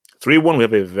 3-1, we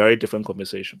have a very different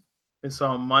conversation. It's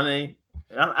Mane.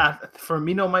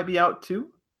 Firmino might be out too.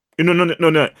 No.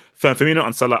 Firmino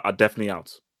and Salah are definitely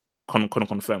out.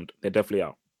 Confirmed. They're definitely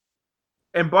out.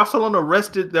 And Barcelona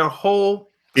rested their whole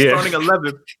starting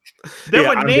 11. There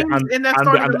were names in that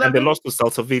starting 11. And they lost to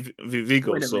Celta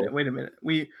Vigo. Wait a minute.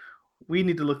 We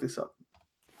need to look this up.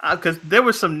 Because there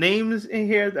were some names in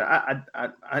here that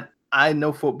I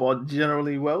know football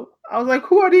generally well. I was like,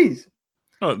 who are these?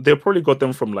 No, they probably got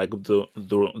them from like the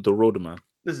road, man.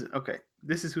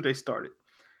 This is who they started.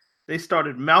 They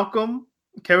started Malcolm,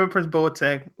 Kevin Prince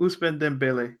Boateng, Ousmane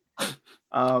Dembele,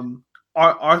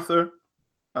 Arthur,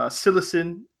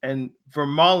 Silesen, and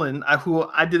Vermaelen, who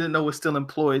I didn't know was still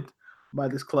employed by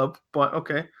this club, but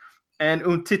okay, and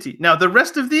Umtiti. Now the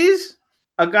rest of these,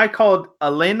 a guy called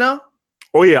Elena.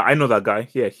 Oh yeah, I know that guy.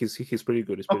 Yeah, he's pretty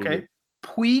good. Good.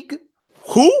 Puig.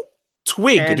 Who?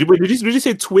 Twig. Did you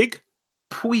say Twig?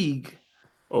 Puig.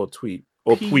 Oh, Twig.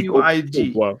 Oh, Puig.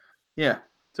 Puig. Oh, wow. Yeah.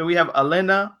 So we have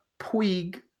Elena,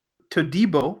 Puig,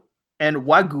 Todibo, and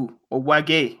Wagu or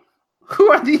Wage. Who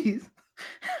are these?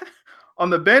 On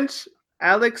the bench,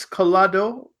 Alex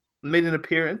Collado made an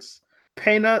appearance.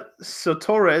 Pena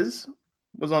Sotorez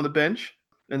was on the bench.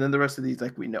 And then the rest of these,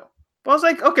 like, we know. But I was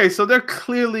like, okay, so they're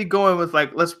clearly going with,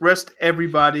 like, let's rest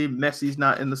everybody. Messi's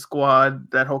not in the squad,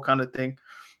 that whole kind of thing.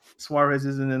 Suarez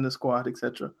isn't in the squad,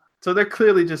 etc. So they're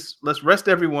clearly just, let's rest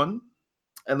everyone,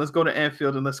 and let's go to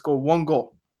Anfield and let's score 1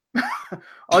 goal.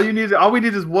 all we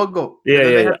need is 1 goal.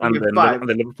 Yeah. And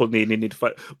then Liverpool need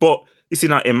 5. But you see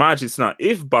now, imagine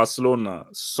if Barcelona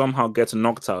somehow gets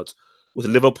knocked out with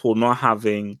Liverpool not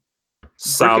having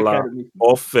Salah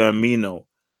or Firmino,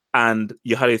 and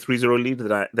you had a 3-0 lead,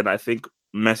 then I think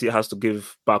Messi has to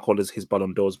give back all his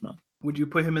Ballon d'Ors, man. Would you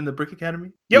put him in the Brick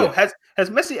Academy? Has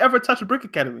Messi ever touched a Brick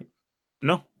Academy?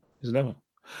 No, he's never.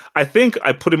 I think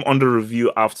I put him under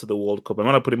review after the World Cup. I'm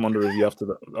gonna put him under review after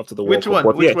the World Cup. Which one?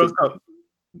 Which World Cup?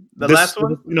 The last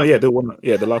one? The one.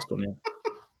 Yeah, the last one. Yeah.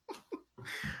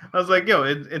 I was like,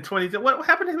 in 2010, what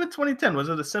happened to him in 2010? Was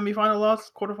it a semifinal loss,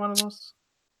 quarterfinal loss?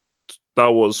 That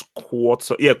was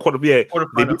quarter. Yeah.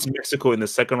 They beat Mexico in the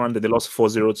second round, and they lost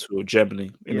 4-0 to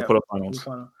Germany in the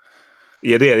quarterfinals.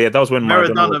 Yeah. That was when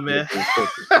Maradona, man.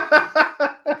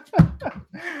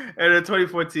 And in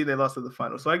 2014, they lost in the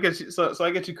final. So I guess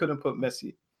you couldn't put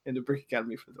Messi in the Brick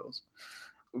Academy for those.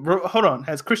 Hold on,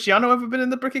 has Cristiano ever been in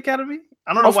the Brick Academy?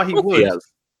 I don't know why he would.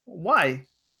 Why?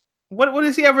 What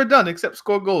has he ever done except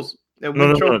score goals?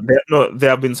 No. There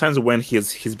have been times when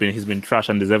he's been trash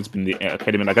and deserves to be in the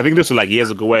academy. Like I think this was like years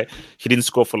ago where he didn't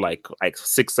score for like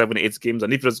 6, 7, 8 games,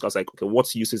 and if just was like, okay,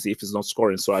 what's the use if he's not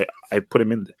scoring? So I put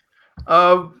him in there.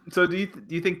 So do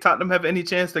you think Tottenham have any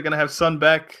chance they're gonna have Son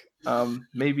back?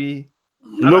 Maybe.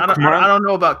 Look, I don't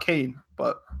know about Kane,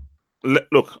 but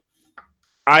look,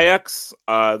 Ajax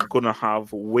are gonna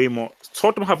have way more.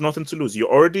 Tottenham have nothing to lose.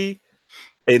 You're already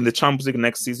in the Champions League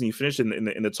next season. You finish in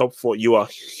the top 4. You are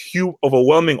huge,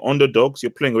 overwhelming underdogs.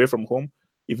 You're playing away from home.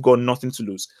 You've got nothing to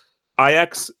lose.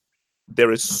 Ajax,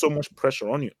 there is so much pressure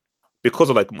on you because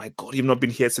of like, my God, you've not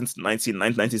been here since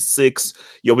 1996.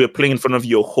 You're playing in front of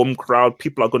your home crowd.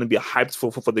 People are going to be hyped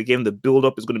for the game. The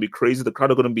build-up is going to be crazy. The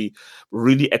crowd are going to be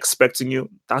really expecting you.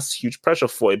 That's huge pressure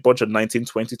for a bunch of 19,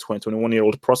 20,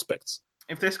 21-year-old prospects.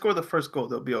 If they score the first goal,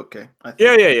 they'll be okay. I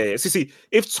think. Yeah. See,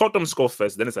 if Tottenham score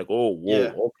first, then it's like, oh, whoa,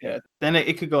 yeah, okay. Yeah. Then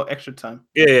it could go extra time.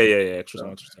 Yeah, extra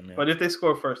time. Yeah. But if they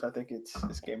score first, I think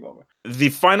it's game over. The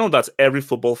final that every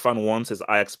football fan wants is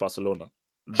Ajax Barcelona.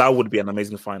 That would be an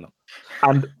amazing final.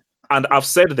 And I've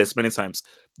said this many times.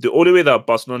 The only way that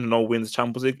Barcelona not wins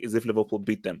Champions League is if Liverpool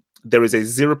beat them. There is a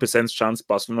 0% chance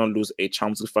Barcelona lose a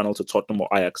Champions League final to Tottenham or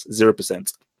Ajax.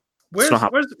 0%. Where's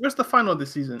the final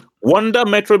this season? Wanda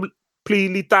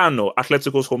Metropolitano,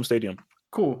 Atletico's home stadium.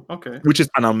 Cool. Okay. Which is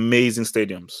an amazing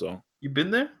stadium. So you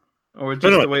been there, or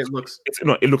just the way it looks?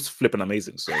 It looks flipping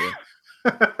amazing. So yeah.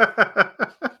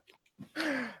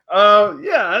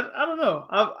 I don't know.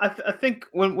 I think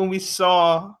when we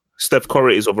saw Steph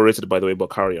Curry is overrated, by the way, but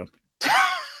carry on.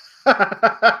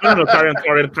 No, carry on.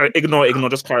 Ignore.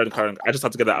 Just carry on. I just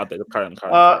have to get that out there. Carry on.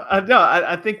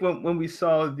 I think when we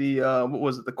saw the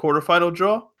the quarterfinal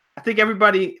draw, I think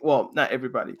everybody, well, not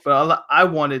everybody, but I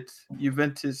wanted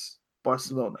Juventus,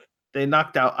 Barcelona. They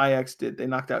knocked out Ajax. They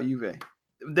knocked out Juve.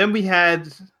 Then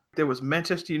there was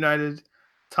Manchester United,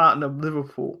 Tottenham,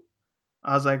 Liverpool.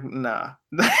 I was like, nah,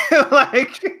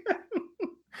 like.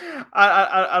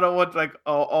 I don't want like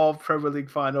all Premier League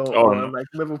final or like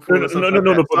Liverpool. No. So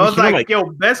I was like, yo,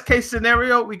 best case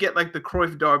scenario, we get like the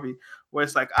Cruyff Derby where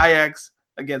it's like Ajax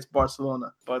against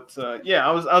Barcelona. But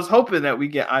I was hoping that we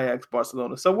get Ajax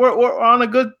Barcelona. So we're on a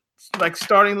good like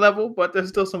starting level, but there's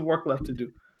still some work left to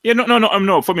do. Yeah,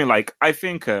 no. For me, like I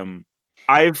think the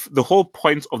whole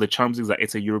point of the Champions League is that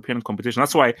it's a European competition.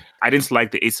 That's why I didn't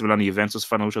like the AC Milan Juventus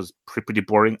final, which was pretty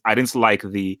boring. I didn't like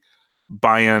the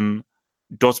Bayern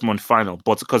Dortmund final,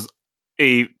 but because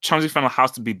a Champions League final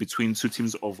has to be between two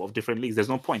teams of different leagues, there's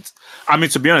no point. I mean,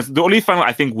 to be honest, the only final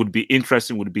I think would be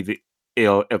interesting would be the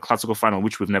El Clasico final,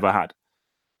 which we've never had.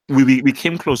 We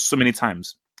came close so many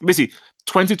times. Basically,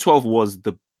 2012 was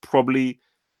probably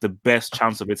the best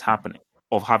chance of it happening,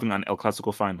 of having an El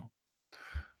Clasico final.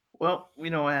 Well, we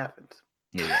know what happened.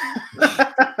 Yeah.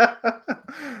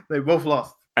 They both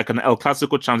lost. Like an El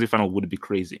Clasico Champions League final would be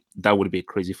crazy. That would be a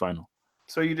crazy final.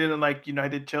 So you didn't like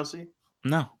United Chelsea?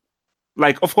 No.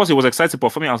 Like, of course, it was exciting,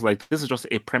 but for me, I was like, this is just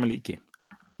a Premier League game.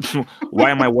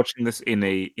 Why am I watching this in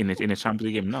a Champions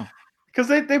League game? No. Because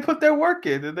they put their work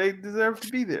in and they deserve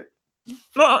to be there.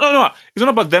 No. It's not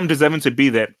about them deserving to be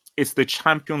there. It's the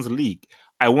Champions League.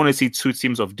 I want to see two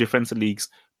teams of different leagues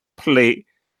play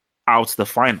out the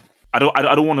final. I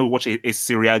don't want to watch a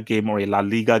Serie A game or a La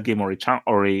Liga game or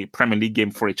a Premier League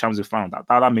game for a Champions League final.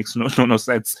 That makes no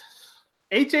sense.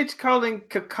 HH calling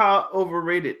Kaká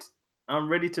overrated. I'm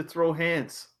ready to throw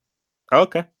hands.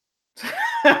 Okay.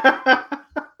 I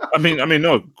mean,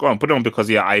 no, go on, put it on because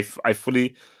I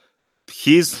fully.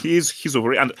 He's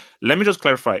overrated. And let me just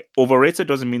clarify: overrated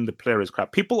doesn't mean the player is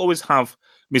crap. People always have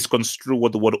misconstrued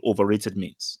what the word overrated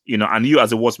means, and you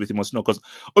as a wordsmith, you must know, because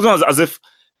as if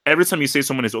every time you say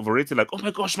someone is overrated, like, oh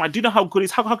my gosh, man, do you know how good he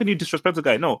is? How can you disrespect a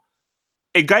guy? No,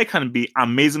 a guy can be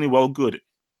amazingly well good,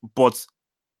 but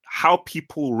how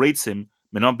people rate him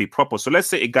may not be proper. So let's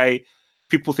say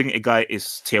people think a guy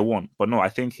is tier 1, but no, I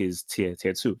think he's tier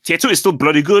 2. Tier 2 is still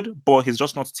bloody good, but he's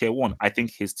just not tier 1. I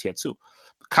think he's tier 2.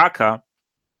 Kaká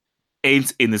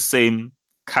ain't in the same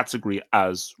category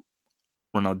as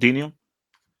Ronaldinho,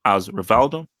 as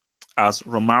Rivaldo, as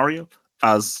Romario,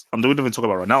 as I'm not even talking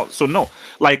about Ronaldo. So no,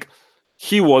 like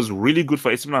he was really good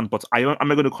for AC Milan, but I'm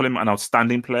not going to call him an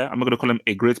outstanding player. I'm not going to call him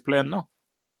a great player. No.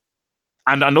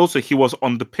 And also he was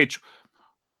on the pitch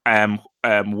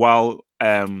while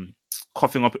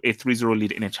coughing up a 3-0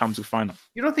 lead in a Champions League final.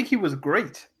 You don't think he was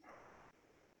great?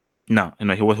 No,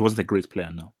 he wasn't a great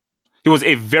player, no. He was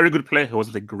a very good player, he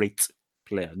wasn't a great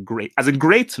player. Great. As a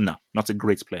great? No, not a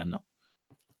great player, no.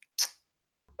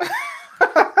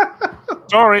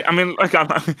 Sorry, I mean, like,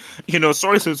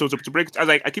 sorry to break. As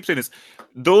I keep saying this,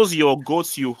 those your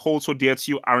goats you hold so dear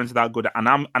to you aren't that good, and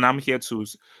I'm here to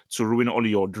ruin all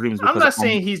your dreams. I'm not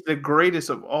saying he's the greatest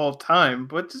of all time,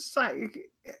 but just like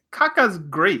Kaká's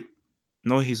great.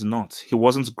 No, he's not. He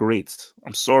wasn't great.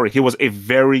 I'm sorry. He was a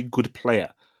very good player,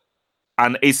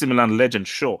 an AC Milan legend.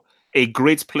 Sure, a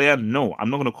great player. No, I'm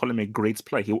not going to call him a great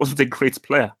player. He wasn't a great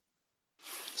player.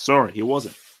 Sorry, he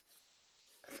wasn't.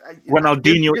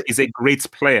 Ronaldinho is a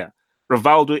great player.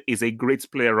 Rivaldo is a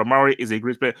great player. Romario is a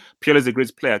great player. Pirlo is a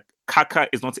great player. Kaká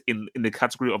is not in the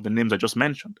category of the names I just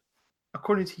mentioned.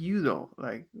 According to you, though,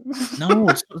 like no,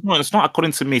 it's not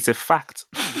according to me. It's a fact.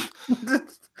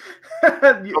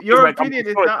 Your opinion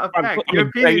is not a fact. Your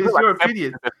opinion is your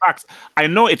opinion. It's a fact. I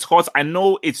know it's hot. I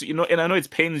know it's and I know it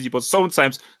pains you, but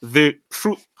sometimes the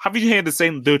truth. Have you heard the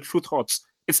saying? The truth hurts.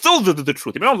 It's still the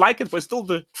truth. You don't like it, but it's still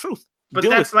the truth. But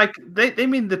that's like they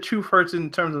mean the truth hurts in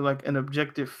terms of like an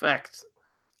objective fact.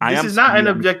 This is not an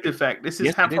objective fact. This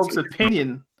is folks'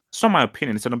 opinion. It's not my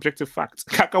opinion. It's an objective fact.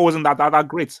 Kaká wasn't that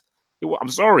great. I'm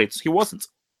sorry, he wasn't.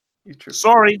 You're true.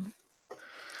 Sorry.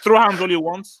 throw hands all you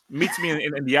want. Meet me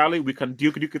in the alley. We can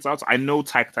duke it out. I know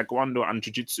taekwondo and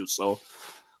jiu-jitsu, so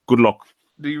good luck.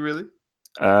 Do you really?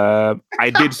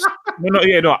 I did.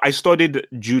 No. I studied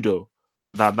judo.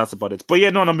 That's about it. But yeah,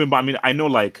 no. But I mean, I know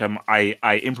like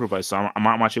I improvise, so I'm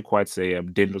actually quite a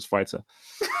dangerous fighter.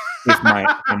 If my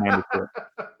mind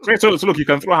is so look, you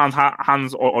can throw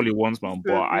hands all you want, man.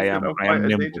 But I am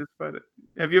nimble.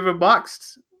 Have you ever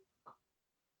boxed?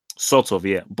 Sort of,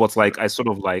 yeah. But like I sort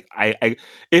of like I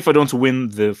if I don't win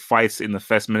the fights in the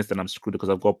first minute, then I'm screwed because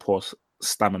I've got poor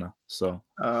stamina. So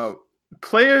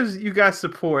players you guys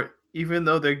support, even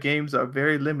though their games are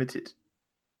very limited.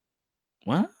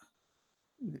 What?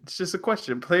 It's just a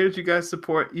question. Players you guys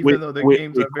support, even though their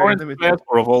games are very limited.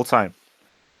 Or of all time?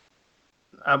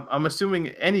 I'm assuming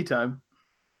anytime.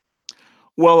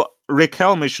 Well,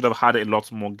 Riquelme should have had a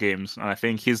lot more games, and I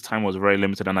think his time was very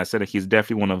limited. And I said that he's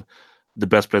definitely one of the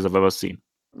best players I've ever seen.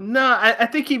 No, I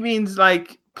think he means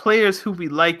like players who we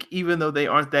like, even though they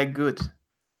aren't that good.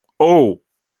 Oh,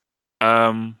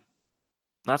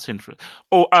 that's interesting.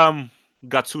 Oh,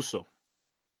 Gattuso.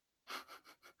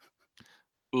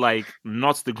 Like,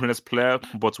 not the greatest player,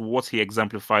 but what he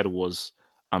exemplified was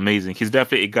amazing. He's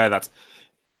definitely a guy that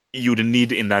you'd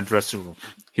need in that dressing room.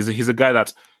 He's a guy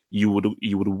that you would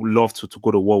love to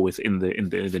go to war with in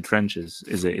the trenches.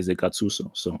 Is a Gattuso.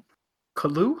 So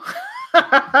Kalou?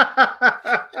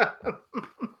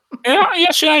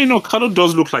 yeah, sure. You know, Kalou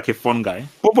does look like a fun guy,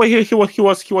 but he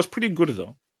was pretty good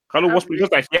though. Kalou was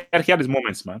just like he had his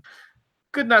moments, man.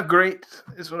 Good, not great,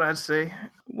 is what I'd say.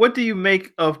 What do you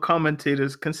make of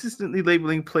commentators consistently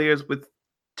labeling players with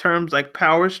terms like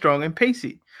power, strong, and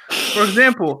pacey? For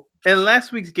example, in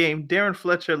last week's game, Darren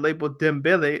Fletcher labeled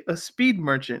Dembele a speed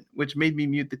merchant, which made me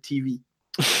mute the TV.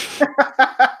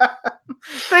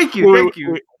 Thank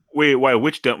you. Wait, why?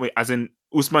 Which as in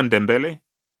Ousmane Dembele?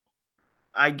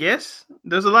 I guess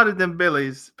there's a lot of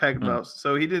Dembeles packed out,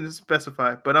 so he didn't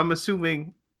specify. But I'm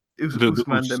assuming it was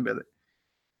Ousmane Dembele.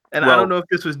 And I don't know if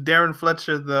this was Darren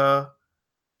Fletcher, the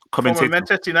commentator, former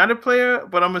Manchester United player,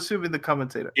 but I'm assuming the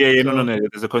commentator. Yeah, no.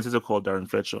 There's a commentator called Darren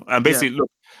Fletcher. And basically, look,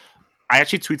 I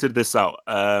actually tweeted this out.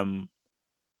 And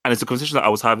it's a conversation that I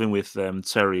was having with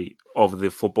Terry of the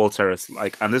Football Terrace.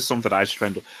 And this is something that I actually try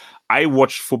and do. I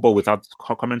watch football without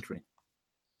commentary.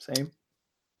 Same.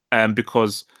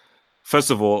 Because, first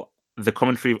of all, the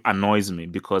commentary annoys me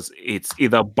because it's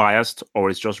either biased or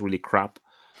it's just really crap.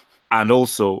 And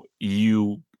also,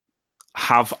 you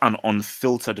have an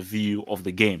unfiltered view of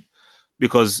the game.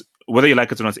 Because whether you like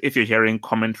it or not, if you're hearing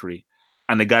commentary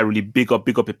and a guy really big up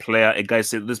a player, a guy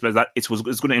said this player that, it's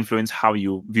going to influence how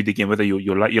you view the game, whether you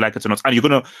like it or not.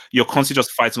 And you're constantly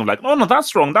just fighting like, no,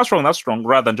 that's wrong,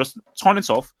 rather than just turn it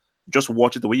off, just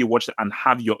watch it the way you watch it and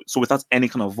without any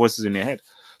kind of voices in your head.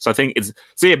 So I think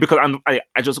because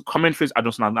I just commentaries are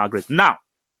just not great. Now,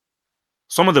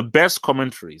 some of the best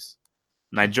commentaries,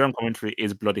 Nigerian commentary,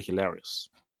 is bloody hilarious.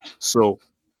 So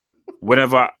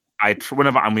whenever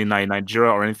I'm in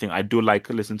Nigeria or anything, I do like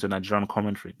listening to Nigerian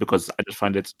commentary because I just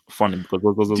find it funny. Because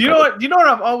those do you know what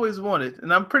I've always wanted,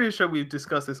 and I'm pretty sure we've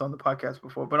discussed this on the podcast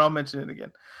before, but I'll mention it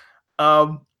again.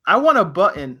 I want a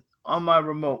button on my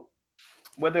remote,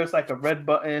 whether it's like a red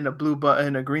button, a blue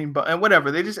button, a green button, whatever.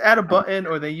 They just add a button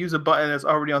or they use a button that's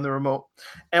already on the remote.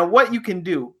 And what you can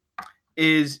do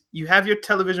is you have your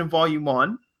television volume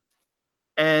on,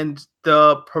 and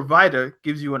the provider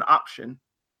gives you an option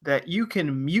that you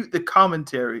can mute the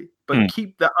commentary, but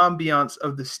keep the ambiance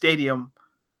of the stadium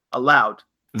allowed.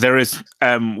 There is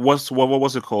what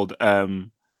was it called?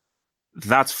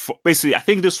 Basically, I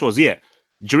think this was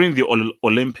during the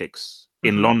Olympics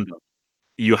in London.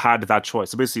 You had that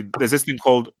choice. So basically, there's this thing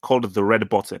called the red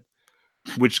button,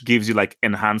 which gives you like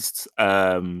enhanced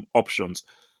options.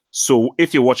 So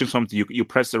if you're watching something, you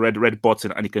press the red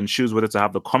button and you can choose whether to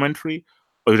have the commentary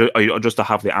or just to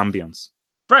have the ambience.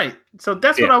 Right. So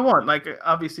that's what I want. Like,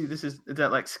 obviously, is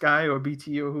that like Sky or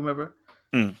BT or whomever?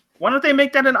 Why don't they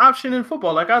make that an option in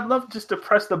football? Like, I'd love just to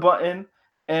press the button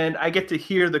and I get to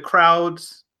hear the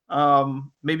crowds,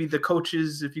 maybe the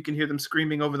coaches, if you can hear them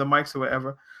screaming over the mics or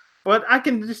whatever. But I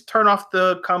can just turn off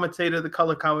the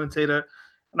color commentator,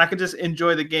 and I can just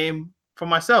enjoy the game for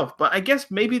myself. But I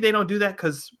guess maybe they don't do that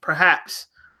because perhaps,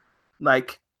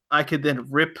 like, I could then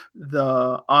rip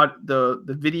the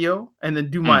video and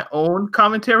then do my own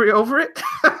commentary over it.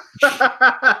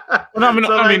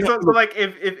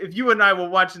 If you and I were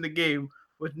watching the game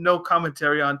with no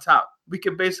commentary on top, we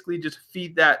could basically just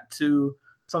feed that to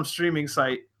some streaming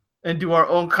site and do our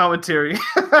own commentary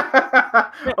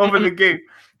over the game.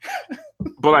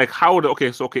 But like,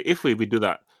 if we do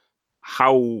that,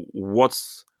 how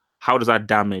does that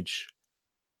damage?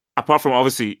 Apart from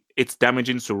obviously it's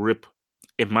damaging to rip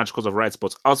a match because of rights,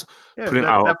 but us putting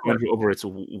our country over it.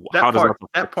 How does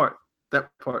that part?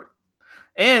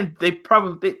 And they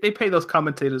probably they pay those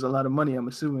commentators a lot of money. I'm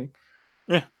assuming,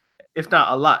 yeah, if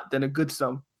not a lot, then a good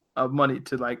sum of money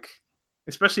to like,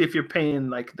 especially if you're paying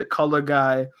like the color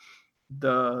guy,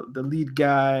 the lead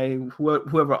guy,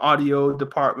 whoever audio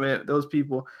department, those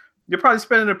people, you're probably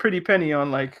spending a pretty penny on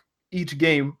like each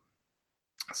game.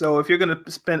 So if you're gonna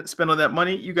spend all that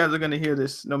money, you guys are gonna hear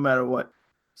this no matter what.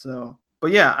 So,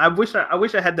 but yeah, I wish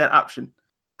I had that option.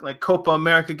 Like Copa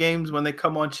America games when they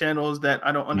come on channels that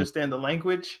I don't understand the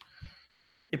language.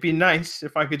 It'd be nice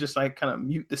if I could just like kind of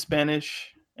mute the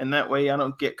Spanish, and that way I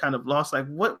don't get kind of lost. Like,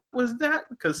 what was that?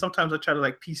 Because sometimes I try to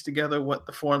like piece together what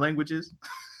the foreign language is.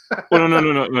 Oh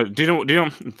no. Do you know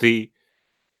the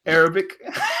Arabic?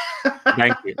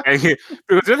 Thank you.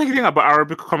 Because the other thing about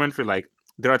Arabic commentary, like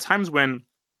there are times when,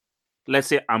 let's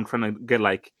say I'm trying to get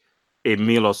like a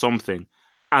meal or something,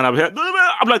 and I'm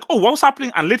like, oh, what's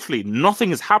happening? And literally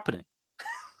nothing is happening.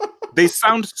 They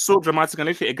sound so dramatic, and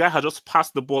literally a guy had just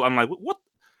passed the ball. I'm like, what?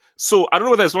 So I don't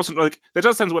know whether it's not like there's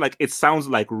just sense where like it sounds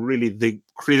like really the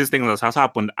craziest thing that has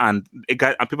happened, and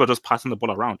people are just passing the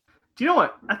ball around. Do you know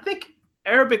what? I think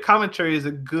Arabic commentary is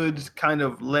a good kind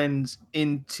of lens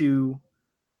into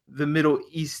the Middle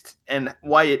East and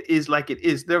why it is like it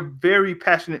is. They're very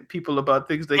passionate people about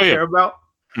things they care about.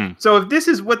 So if this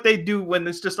is what they do when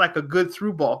it's just like a good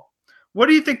through ball, what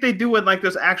do you think they do when like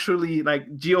there's actually like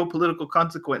geopolitical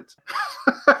consequence?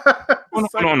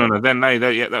 No. Then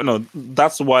no.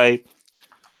 That's why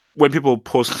when people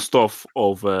post stuff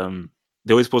of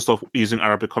they always post stuff using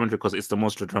Arabic commentary because it's the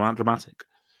most dramatic.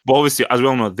 But obviously, as we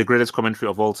all know, the greatest commentary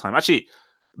of all time, actually,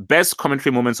 best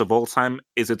commentary moments of all time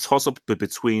is a toss-up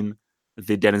between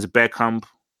the Dennis Bergkamp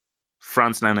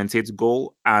France 998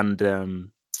 goal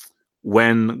and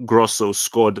when Grosso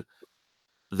scored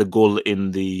the goal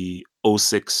in the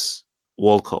 06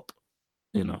 World Cup.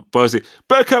 You know, but obviously,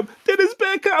 Bergkamp, Dennis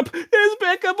Bergkamp.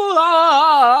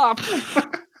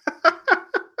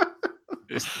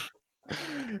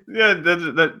 Yeah,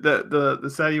 the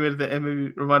sound you made at the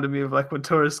end reminded me of like when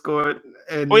Torres scored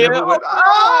and went,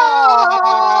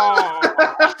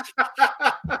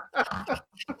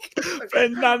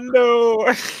 Fernando.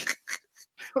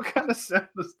 What kind of sound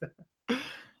was that?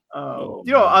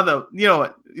 You know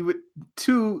what?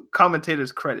 To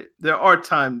commentators' credit, there are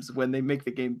times when they make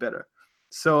the game better.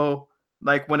 So,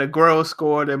 like when Aguero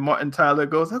scored and Martin Tyler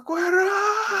goes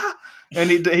Aguero, and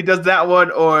he does that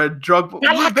one, or Drogba.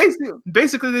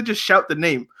 Basically, they just shout the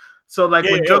name. So, like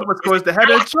when Drogba scores the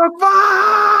header,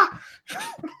 Drogba,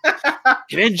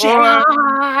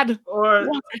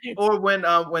 or when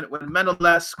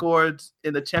Manolas scored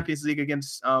in the Champions League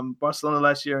against Barcelona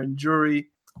last year, and Jury,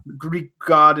 Greek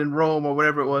god in Rome, or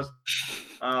whatever it was.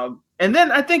 And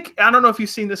then I don't know if you've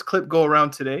seen this clip go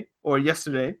around today or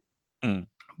yesterday,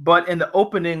 but in the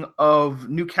opening of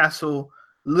Newcastle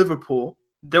Liverpool,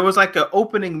 there was like an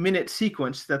opening minute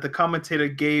sequence that the commentator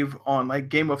gave on like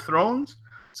Game of Thrones.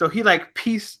 So he like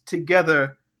pieced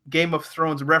together Game of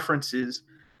Thrones references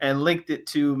and linked it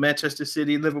to Manchester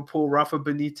City, Liverpool, Rafa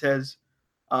Benitez.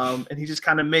 And he just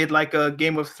kind of made like a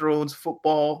Game of Thrones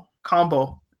football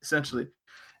combo, essentially.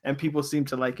 And people seem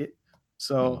to like it.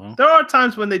 So there are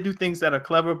times when they do things that are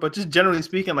clever, but just generally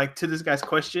speaking, like to this guy's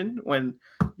question, when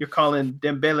you're calling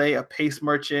Dembele a pace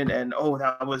merchant and, oh,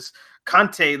 that was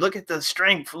Kante, look at the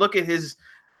strength, look at his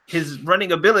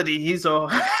running ability. He's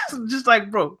all just like,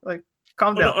 bro, like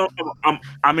calm down.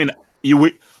 I mean,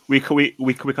 we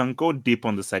can go deep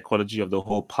on the psychology of the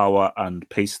whole power and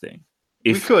pace thing.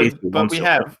 If we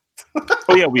have.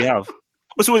 Oh yeah, we have.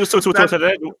 So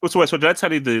did I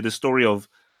tell you the story of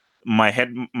my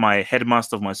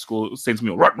headmaster of my school saying to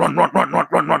me, run.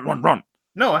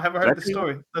 No, I haven't heard the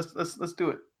story. Let's do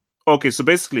it. Okay, so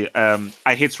basically, I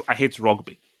hate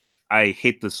rugby. I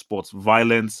hate the sports,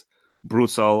 violence,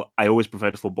 brutal. I always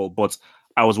preferred football, but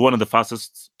I was one of the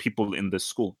fastest people in the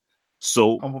school.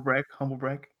 So humble brag.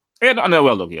 Yeah, no,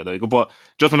 well, look, yeah, there you go. But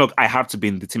just look, I have to be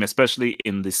in the team, especially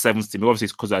in the sevens team. Obviously,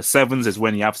 because sevens is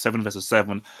when you have 7 versus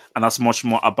 7, and that's much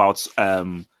more about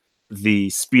the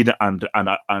speed and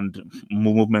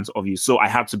movement of you. So I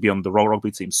had to be on the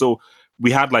rugby team. So we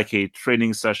had like a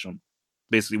training session,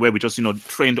 basically, where we just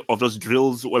trained of those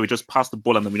drills where we just pass the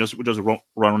ball and then we just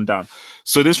run down.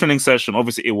 So this training session,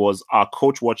 obviously, it was our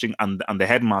coach watching and the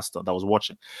headmaster that was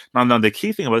watching. Now the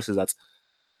key thing about this is that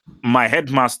my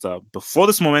headmaster, before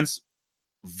this moment,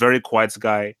 very quiet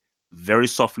guy, very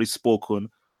softly spoken,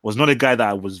 was not a guy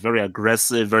that was very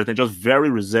aggressive, just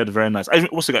very reserved, very nice. I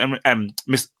also got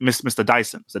Mr.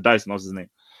 Dyson. Mr. Dyson was his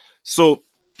name. So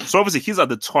obviously he's at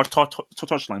the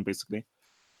touch line basically,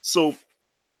 So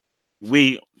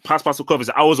we pass, cover.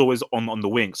 I was always on the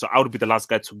wing, so I would be the last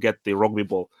guy to get the rugby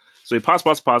ball. So we pass,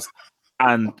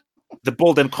 and the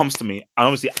ball then comes to me, and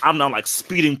obviously I'm now like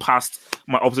speeding past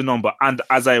my opposite number, and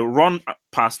as I run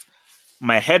past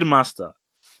my headmaster,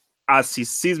 as he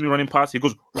sees me running past, he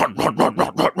goes run,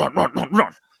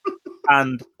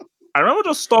 and I remember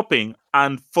just stopping,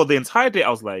 and for the entire day I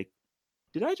was like,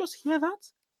 did I just hear that?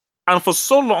 And for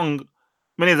so long,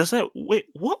 many they said, wait,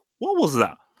 what was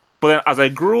that? But then as I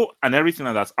grew and everything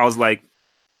like that, I was like,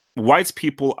 white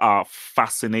people are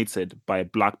fascinated by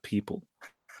black people.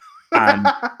 And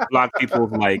black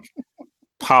people's like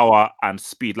power and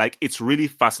speed. Like it really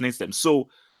fascinates them. So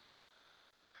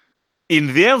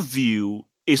in their view,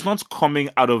 it's not coming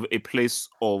out of a place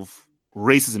of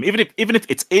racism. Even if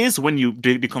it is when you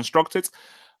deconstruct it,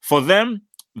 for them,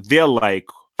 they're like,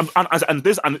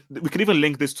 and we can even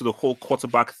link this to the whole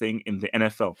quarterback thing in the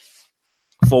NFL.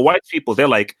 For white people, they're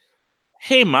like,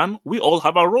 hey man, we all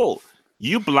have a role.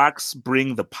 You blacks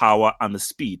bring the power and the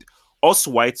speed. Us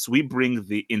whites, we bring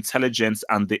the intelligence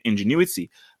and the ingenuity.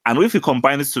 And if we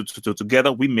combine this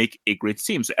together, we make a great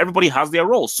team. So everybody has their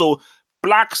role. So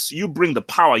blacks, you bring the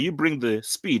power, you bring the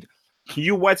speed.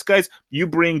 You white guys, you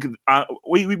bring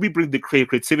we bring the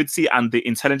creativity and the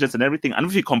intelligence and everything. And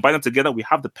if we combine them together, we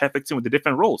have the perfect team with the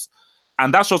different roles.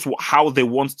 And that's just how they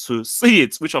want to see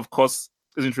it, which of course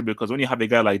isn't true, because when you have a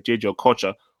guy like JJ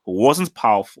Okocha who wasn't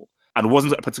powerful and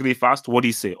wasn't particularly fast, what do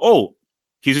you say? Oh,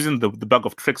 he's using the bag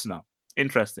of tricks now.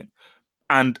 Interesting.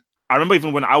 And I remember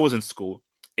even when I was in school,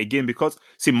 again, because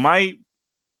see, my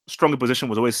stronger position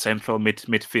was always central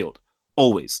midfield,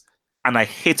 always. And I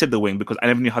hated the wing because I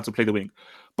never knew how to play the wing.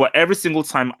 But every single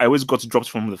time I always got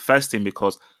dropped from the first team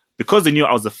because they knew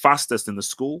I was the fastest in the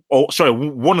school, or sorry,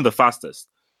 one of the fastest.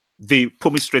 They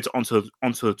put me straight onto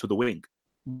the wing.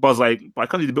 But I was like, I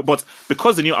can't do it. But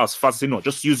because they knew I was fast, they know,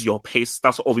 just use your pace.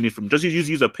 That's all we need from you. Just use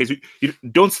your pace. You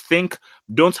don't think,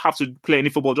 don't have to play any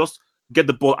football. Just get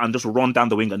the ball and just run down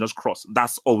the wing and just cross.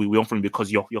 That's all we want from you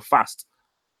because you're fast.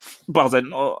 But I was like,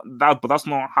 no, that's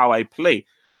not how I play.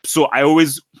 So I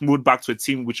always moved back to a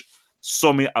team which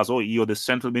saw me as, oh, you're the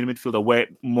central midfielder where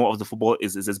more of the football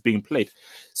is being played.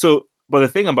 So, but the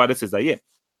thing about this is that, yeah,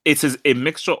 it is a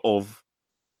mixture of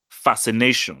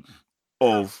fascination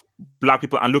of black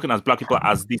people and looking at black people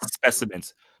as these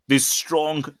specimens, these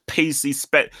strong, pacey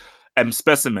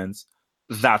specimens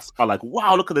that are like,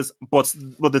 wow, look at this. But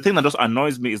the thing that just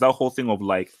annoys me is that whole thing of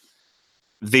like,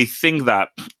 they think that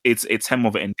it's a term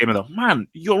of endearment. Man,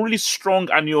 you're really strong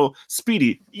and you're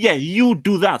speedy. Yeah, you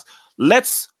do that.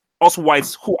 Let's us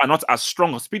whites who are not as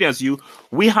strong or speedy as you,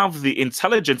 we have the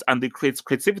intelligence and the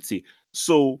creativity.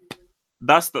 So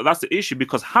that's the issue.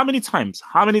 Because how many times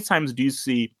do you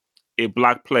see a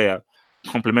black player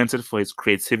complimented for his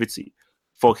creativity,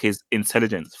 for his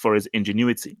intelligence, for his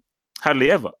ingenuity?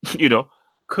 Hardly ever, you know.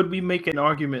 Could we make an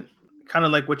argument, kind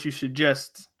of like what you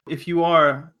suggest? If you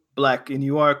are black and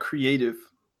you are creative,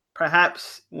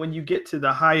 perhaps when you get to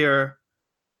the higher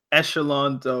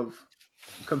echelons of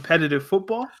competitive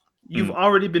football, you've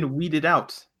already been weeded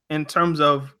out in terms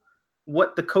of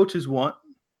what the coaches want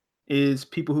is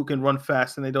people who can run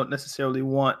fast, and they don't necessarily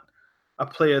want a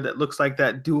player that looks like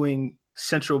that doing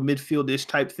central midfield-ish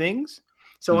type things.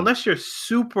 So unless you're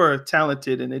super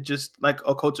talented, and it just like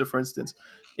Okocha, for instance,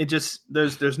 it just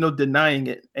there's no denying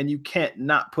it, and you can't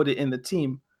not put it in the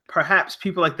team. Perhaps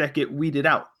people like that get weeded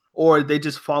out, or they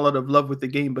just fall out of love with the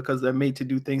game because they're made to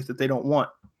do things that they don't want.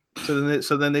 So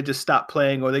then they just stop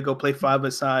playing, or they go play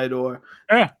five-a-side, or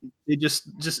they just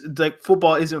like,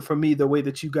 football isn't for me the way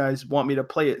that you guys want me to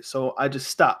play it. So I just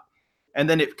stop. And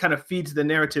then it kind of feeds the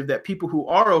narrative that people who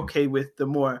are okay with the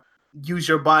more use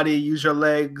your body, use your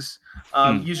legs,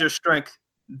 use your strength,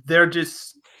 they're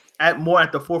just at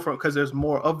the forefront because there's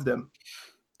more of them.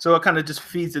 So it kind of just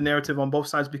feeds the narrative on both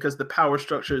sides because the power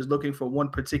structure is looking for one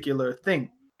particular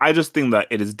thing. I just think that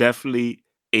it is definitely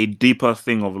a deeper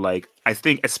thing of like, I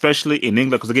think especially in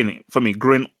England, because again, for me,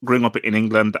 growing up in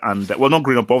England and, well, not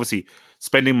growing up, obviously,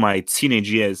 spending my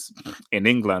teenage years in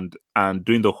England and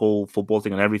doing the whole football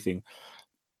thing and everything,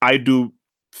 I do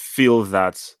feel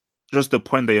that just the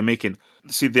point that you're making,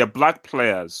 see, there are black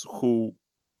players who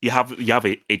you have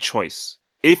a choice.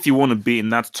 If you want to be in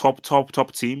that top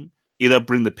team, either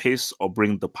bring the pace or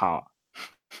bring the power.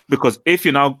 Because if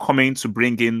you're now coming to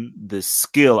bring in the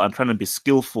skill and trying to be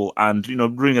skillful and, you know,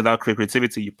 bring in that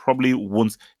creativity, you probably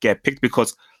won't get picked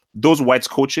because those white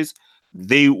coaches,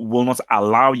 they will not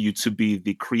allow you to be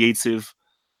the creative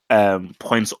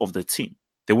points of the team.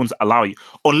 They won't allow you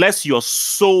unless you're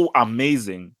so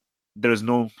amazing. There is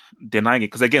no denying it.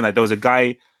 Because again, like, there was a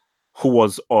guy who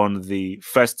was on the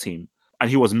first team and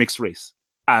he was mixed race.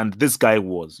 And this guy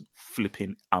was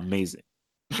flipping amazing.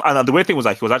 And the weird thing was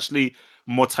like he was actually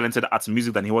more talented at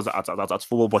music than he was at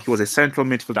football, but he was a central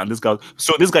midfielder. And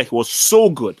this guy, he was so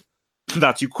good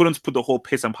that you couldn't put the whole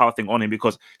pace and power thing on him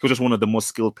because he was just one of the most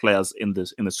skilled players in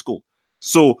the school.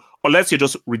 So unless you're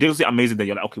just ridiculously amazing, then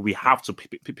you're like, okay, we have to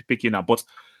pick you now. But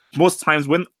most times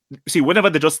whenever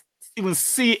they just even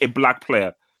see a black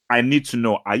player, I need to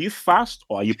know, are you fast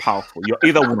or are you powerful? You're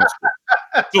either one or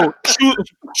two. So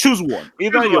choose one.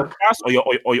 Either you're fast or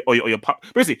you're powerful.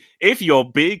 Basically, if you're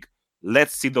big,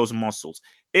 let's see those muscles.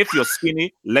 If you're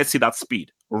skinny, let's see that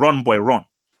speed. Run, boy, run.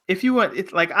 If you want,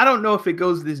 it's like, I don't know if it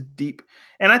goes this deep.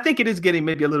 And I think it is getting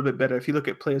maybe a little bit better. If you look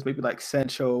at players maybe like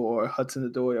Sancho or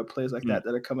Hudson-Odoi or players like that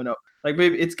are coming up. Like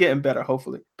maybe it's getting better,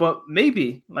 hopefully. But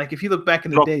maybe, like if you look back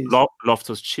in the days.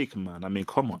 Loftus-Cheek, man. I mean,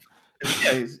 come on.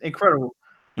 Yeah, he's incredible.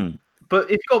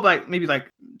 But if you go back maybe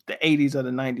like the 80s or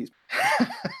the 90s,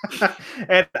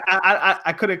 and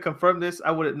I couldn't confirm this,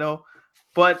 I wouldn't know.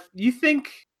 But you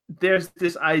think there's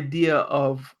this idea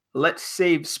of let's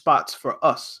save spots for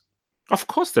us? Of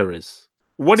course there is.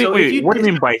 What do you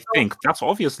mean by think? That's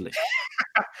obviously.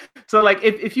 So like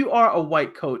if you are a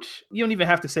white coach, you don't even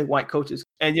have to say white coaches,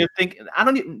 and you're thinking,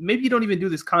 maybe you don't even do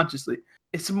this consciously.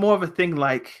 It's more of a thing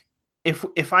like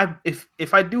if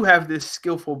I do have this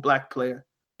skillful black player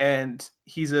and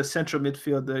he's a central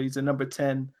midfielder, he's a number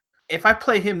 10. If I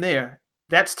play him there,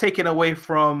 that's taken away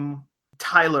from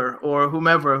Tyler or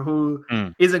whomever who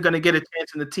isn't going to get a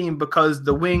chance in the team because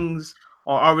the wings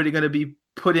are already going to be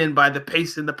put in by the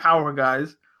pace and the power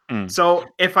guys. So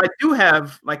if I do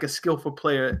have like a skillful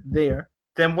player there,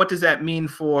 then what does that mean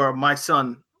for my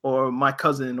son or my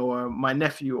cousin or my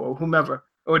nephew or whomever,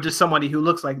 or just somebody who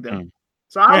looks like them?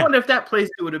 So I wonder if that plays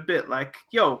to it a bit. Like,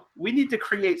 yo, we need to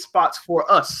create spots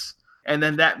for us. And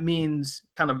then that means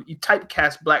kind of you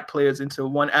typecast black players into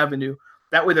one avenue.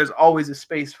 That way there's always a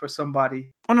space for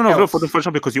somebody. Oh, no, for the first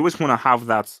shot, because you always want to have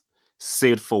that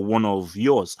saved for one of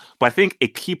yours. But I think a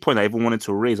key point I even wanted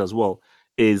to raise as well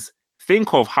is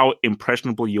think of how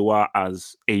impressionable you are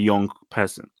as a young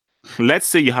person. Let's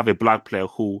say you have a black player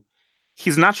who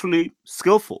he's naturally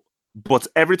skillful. But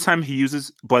every time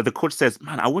but the coach says,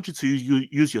 man, I want you to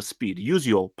use your speed, use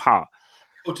your power.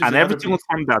 And every single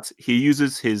time that he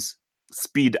uses his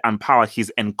speed and power,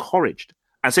 he's encouraged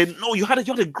and said, no, you had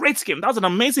a great game. That was an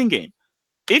amazing game.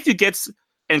 If you get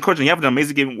encouraged and you have an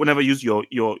amazing game, whenever you use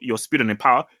your speed and your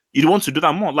power, you'd want to do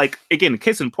that more. Like, again,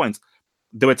 case in point,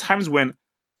 there were times when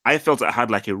I felt I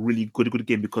had like a really good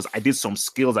game because I did some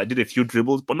skills, I did a few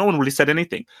dribbles, but no one really said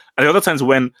anything. And the other times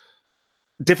when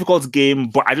difficult game,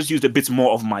 but I just used a bit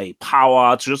more of my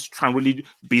power to just try and really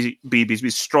be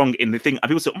strong in the thing. And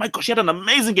people say, oh my gosh, you had an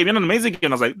amazing game. And I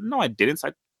was like, no, I didn't.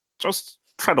 I just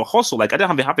tried to hustle. Like I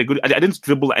didn't have a good, I didn't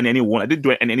dribble in anyone. I didn't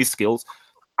do any skills.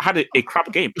 I had a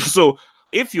crap game. So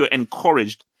if you're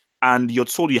encouraged and you're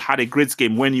told you had a great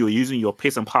game when you were using your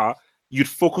pace and power, you'd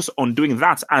focus on doing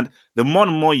that. And the more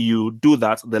and more you do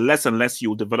that, the less and less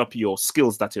you develop your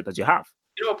skills that you have.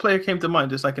 You know what player came to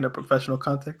mind, just like in a professional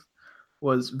context?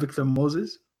 Was Victor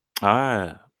Moses.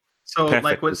 So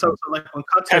like when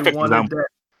Kante wanted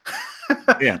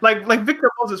that, like Victor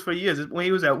Moses for years when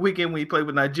he was at Wigan, when he played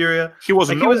with Nigeria, he was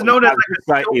known as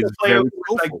like a skillful player,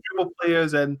 like dribble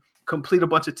players and complete a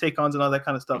bunch of take-ons and all that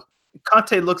kind of stuff.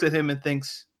 Kante looks at him and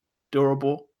thinks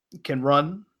durable, can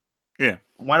run. Yeah.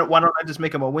 Why don't I just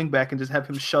make him a wingback and just have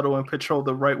him shuttle and patrol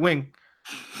the right wing?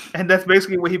 And that's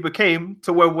basically what he became.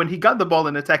 To where when he got the ball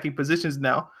in attacking positions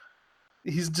now,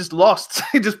 he's just lost.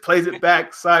 He just plays it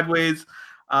back sideways,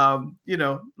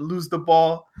 lose the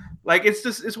ball. Like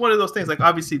it's one of those things. Like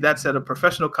obviously that's at a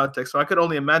professional context, so I could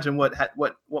only imagine what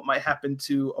might happen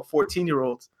to a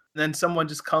 14-year-old. Then someone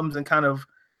just comes and kind of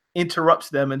interrupts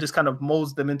them and just kind of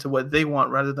molds them into what they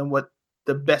want rather than what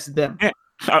the best them. Yeah.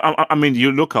 I mean,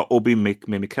 you look at Obi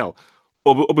Mikel.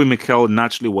 Obi Mikel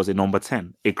naturally was a number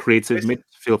 10, a creative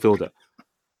midfielder.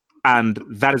 And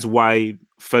that is why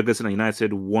Ferguson and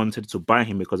United wanted to buy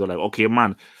him, because they're like, okay,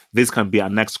 man, this can be our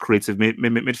next creative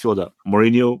midfielder.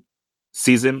 Mourinho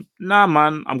sees him, nah,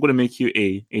 man, I'm going to make you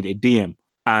a DM.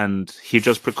 And he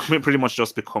just pretty much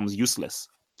just becomes useless,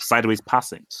 sideways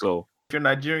passing. So if you're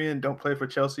Nigerian, don't play for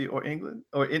Chelsea or England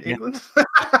or in England.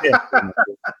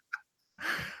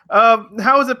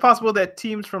 How is it possible that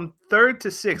teams from 3rd to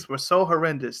 6th were so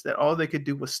horrendous that all they could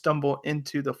do was stumble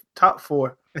into the top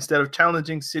 4 instead of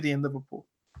challenging City and Liverpool?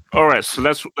 All right, so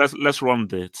let's run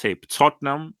the tape.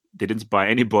 Tottenham didn't buy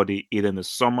anybody either in the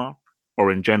summer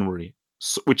or in January,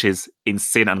 which is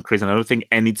insane and crazy. And I don't think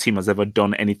any team has ever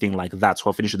done anything like that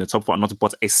to finish in the top 4 and not to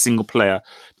bought a single player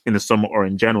in the summer or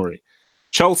in January.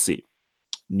 Chelsea,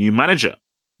 new manager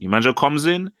comes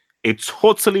in. a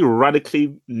totally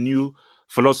radically new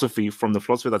philosophy from the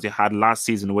philosophy that he had last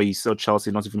season, where he saw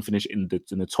Chelsea not even finish in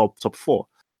the top four.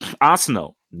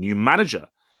 Arsenal, new manager,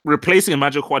 replacing a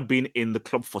manager who had been in the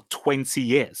club for 20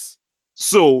 years.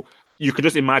 So you could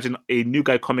just imagine a new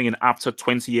guy coming in after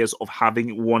 20 years of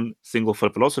having one single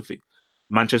philosophy.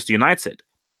 Manchester United,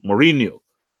 Mourinho,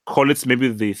 call it maybe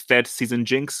the third season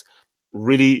jinx.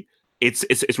 Really, it's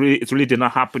really did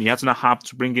not happen. You had to not have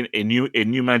to bring in a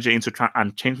new manager in to try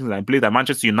and change things. I believe that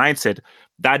Manchester United,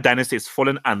 that dynasty is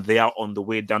fallen and they are on the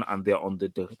way down and they're on the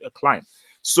decline.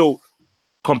 So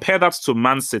compare that to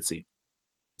Man City,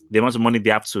 the amount of money they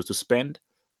have to spend.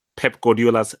 Pep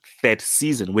Guardiola's third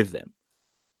season with them.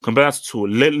 Compare that to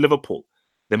Liverpool,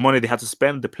 the money they had to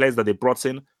spend, the players that they brought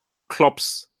in.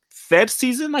 Klopp's third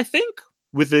season, I think,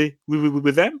 with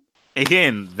them.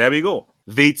 Again, there we go.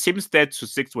 The teams 3rd to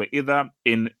 6th were either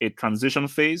in a transition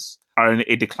phase or in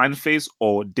a decline phase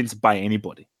or didn't buy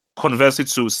anybody. Conversely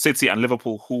to City and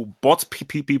Liverpool, who bought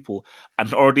people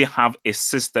and already have a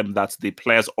system that the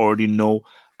players already know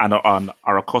and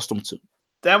are accustomed to.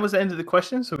 That was the end of the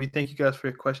question. So we thank you guys for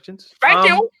your questions. Thank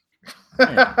you. All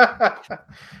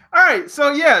right.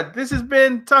 So yeah, this has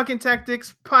been Talking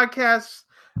Tactics Podcast.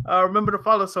 Remember to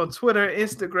follow us on Twitter,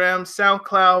 Instagram,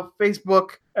 SoundCloud,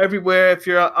 Facebook, everywhere. If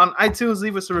you're on iTunes,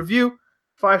 leave us a review.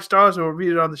 5 stars, and we'll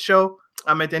read it on the show.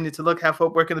 I'm at Danny to Look. Half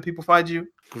Hope. Where can the people find you?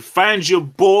 Find your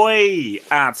boy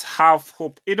at Half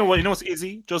Hope. You know what? It's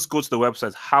easy. Just go to the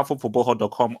website,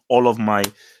 halfhopefootballhub.com. All of my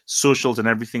socials and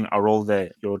everything are all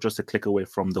there. You're just a click away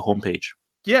from the homepage.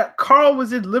 Yeah, Carl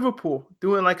was in Liverpool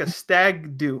doing like a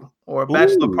stag do or a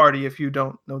bachelor party. If you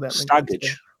don't know that,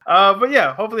 staggage. But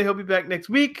yeah, hopefully he'll be back next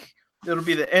week. It'll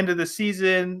be the end of the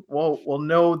season. We'll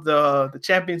know the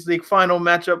Champions League final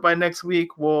matchup by next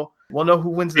week. We'll know who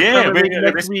wins the Premier League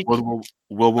next week.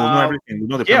 We'll know everything.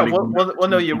 We'll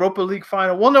know Europa League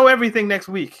final. We'll know everything next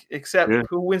week except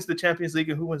who wins the Champions League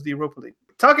and who wins the Europa League.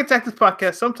 Talking Tactics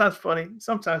Podcast, sometimes funny,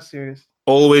 sometimes serious.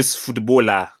 Always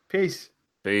footballer. Peace.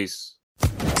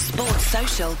 Sports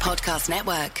Social Podcast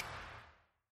Network.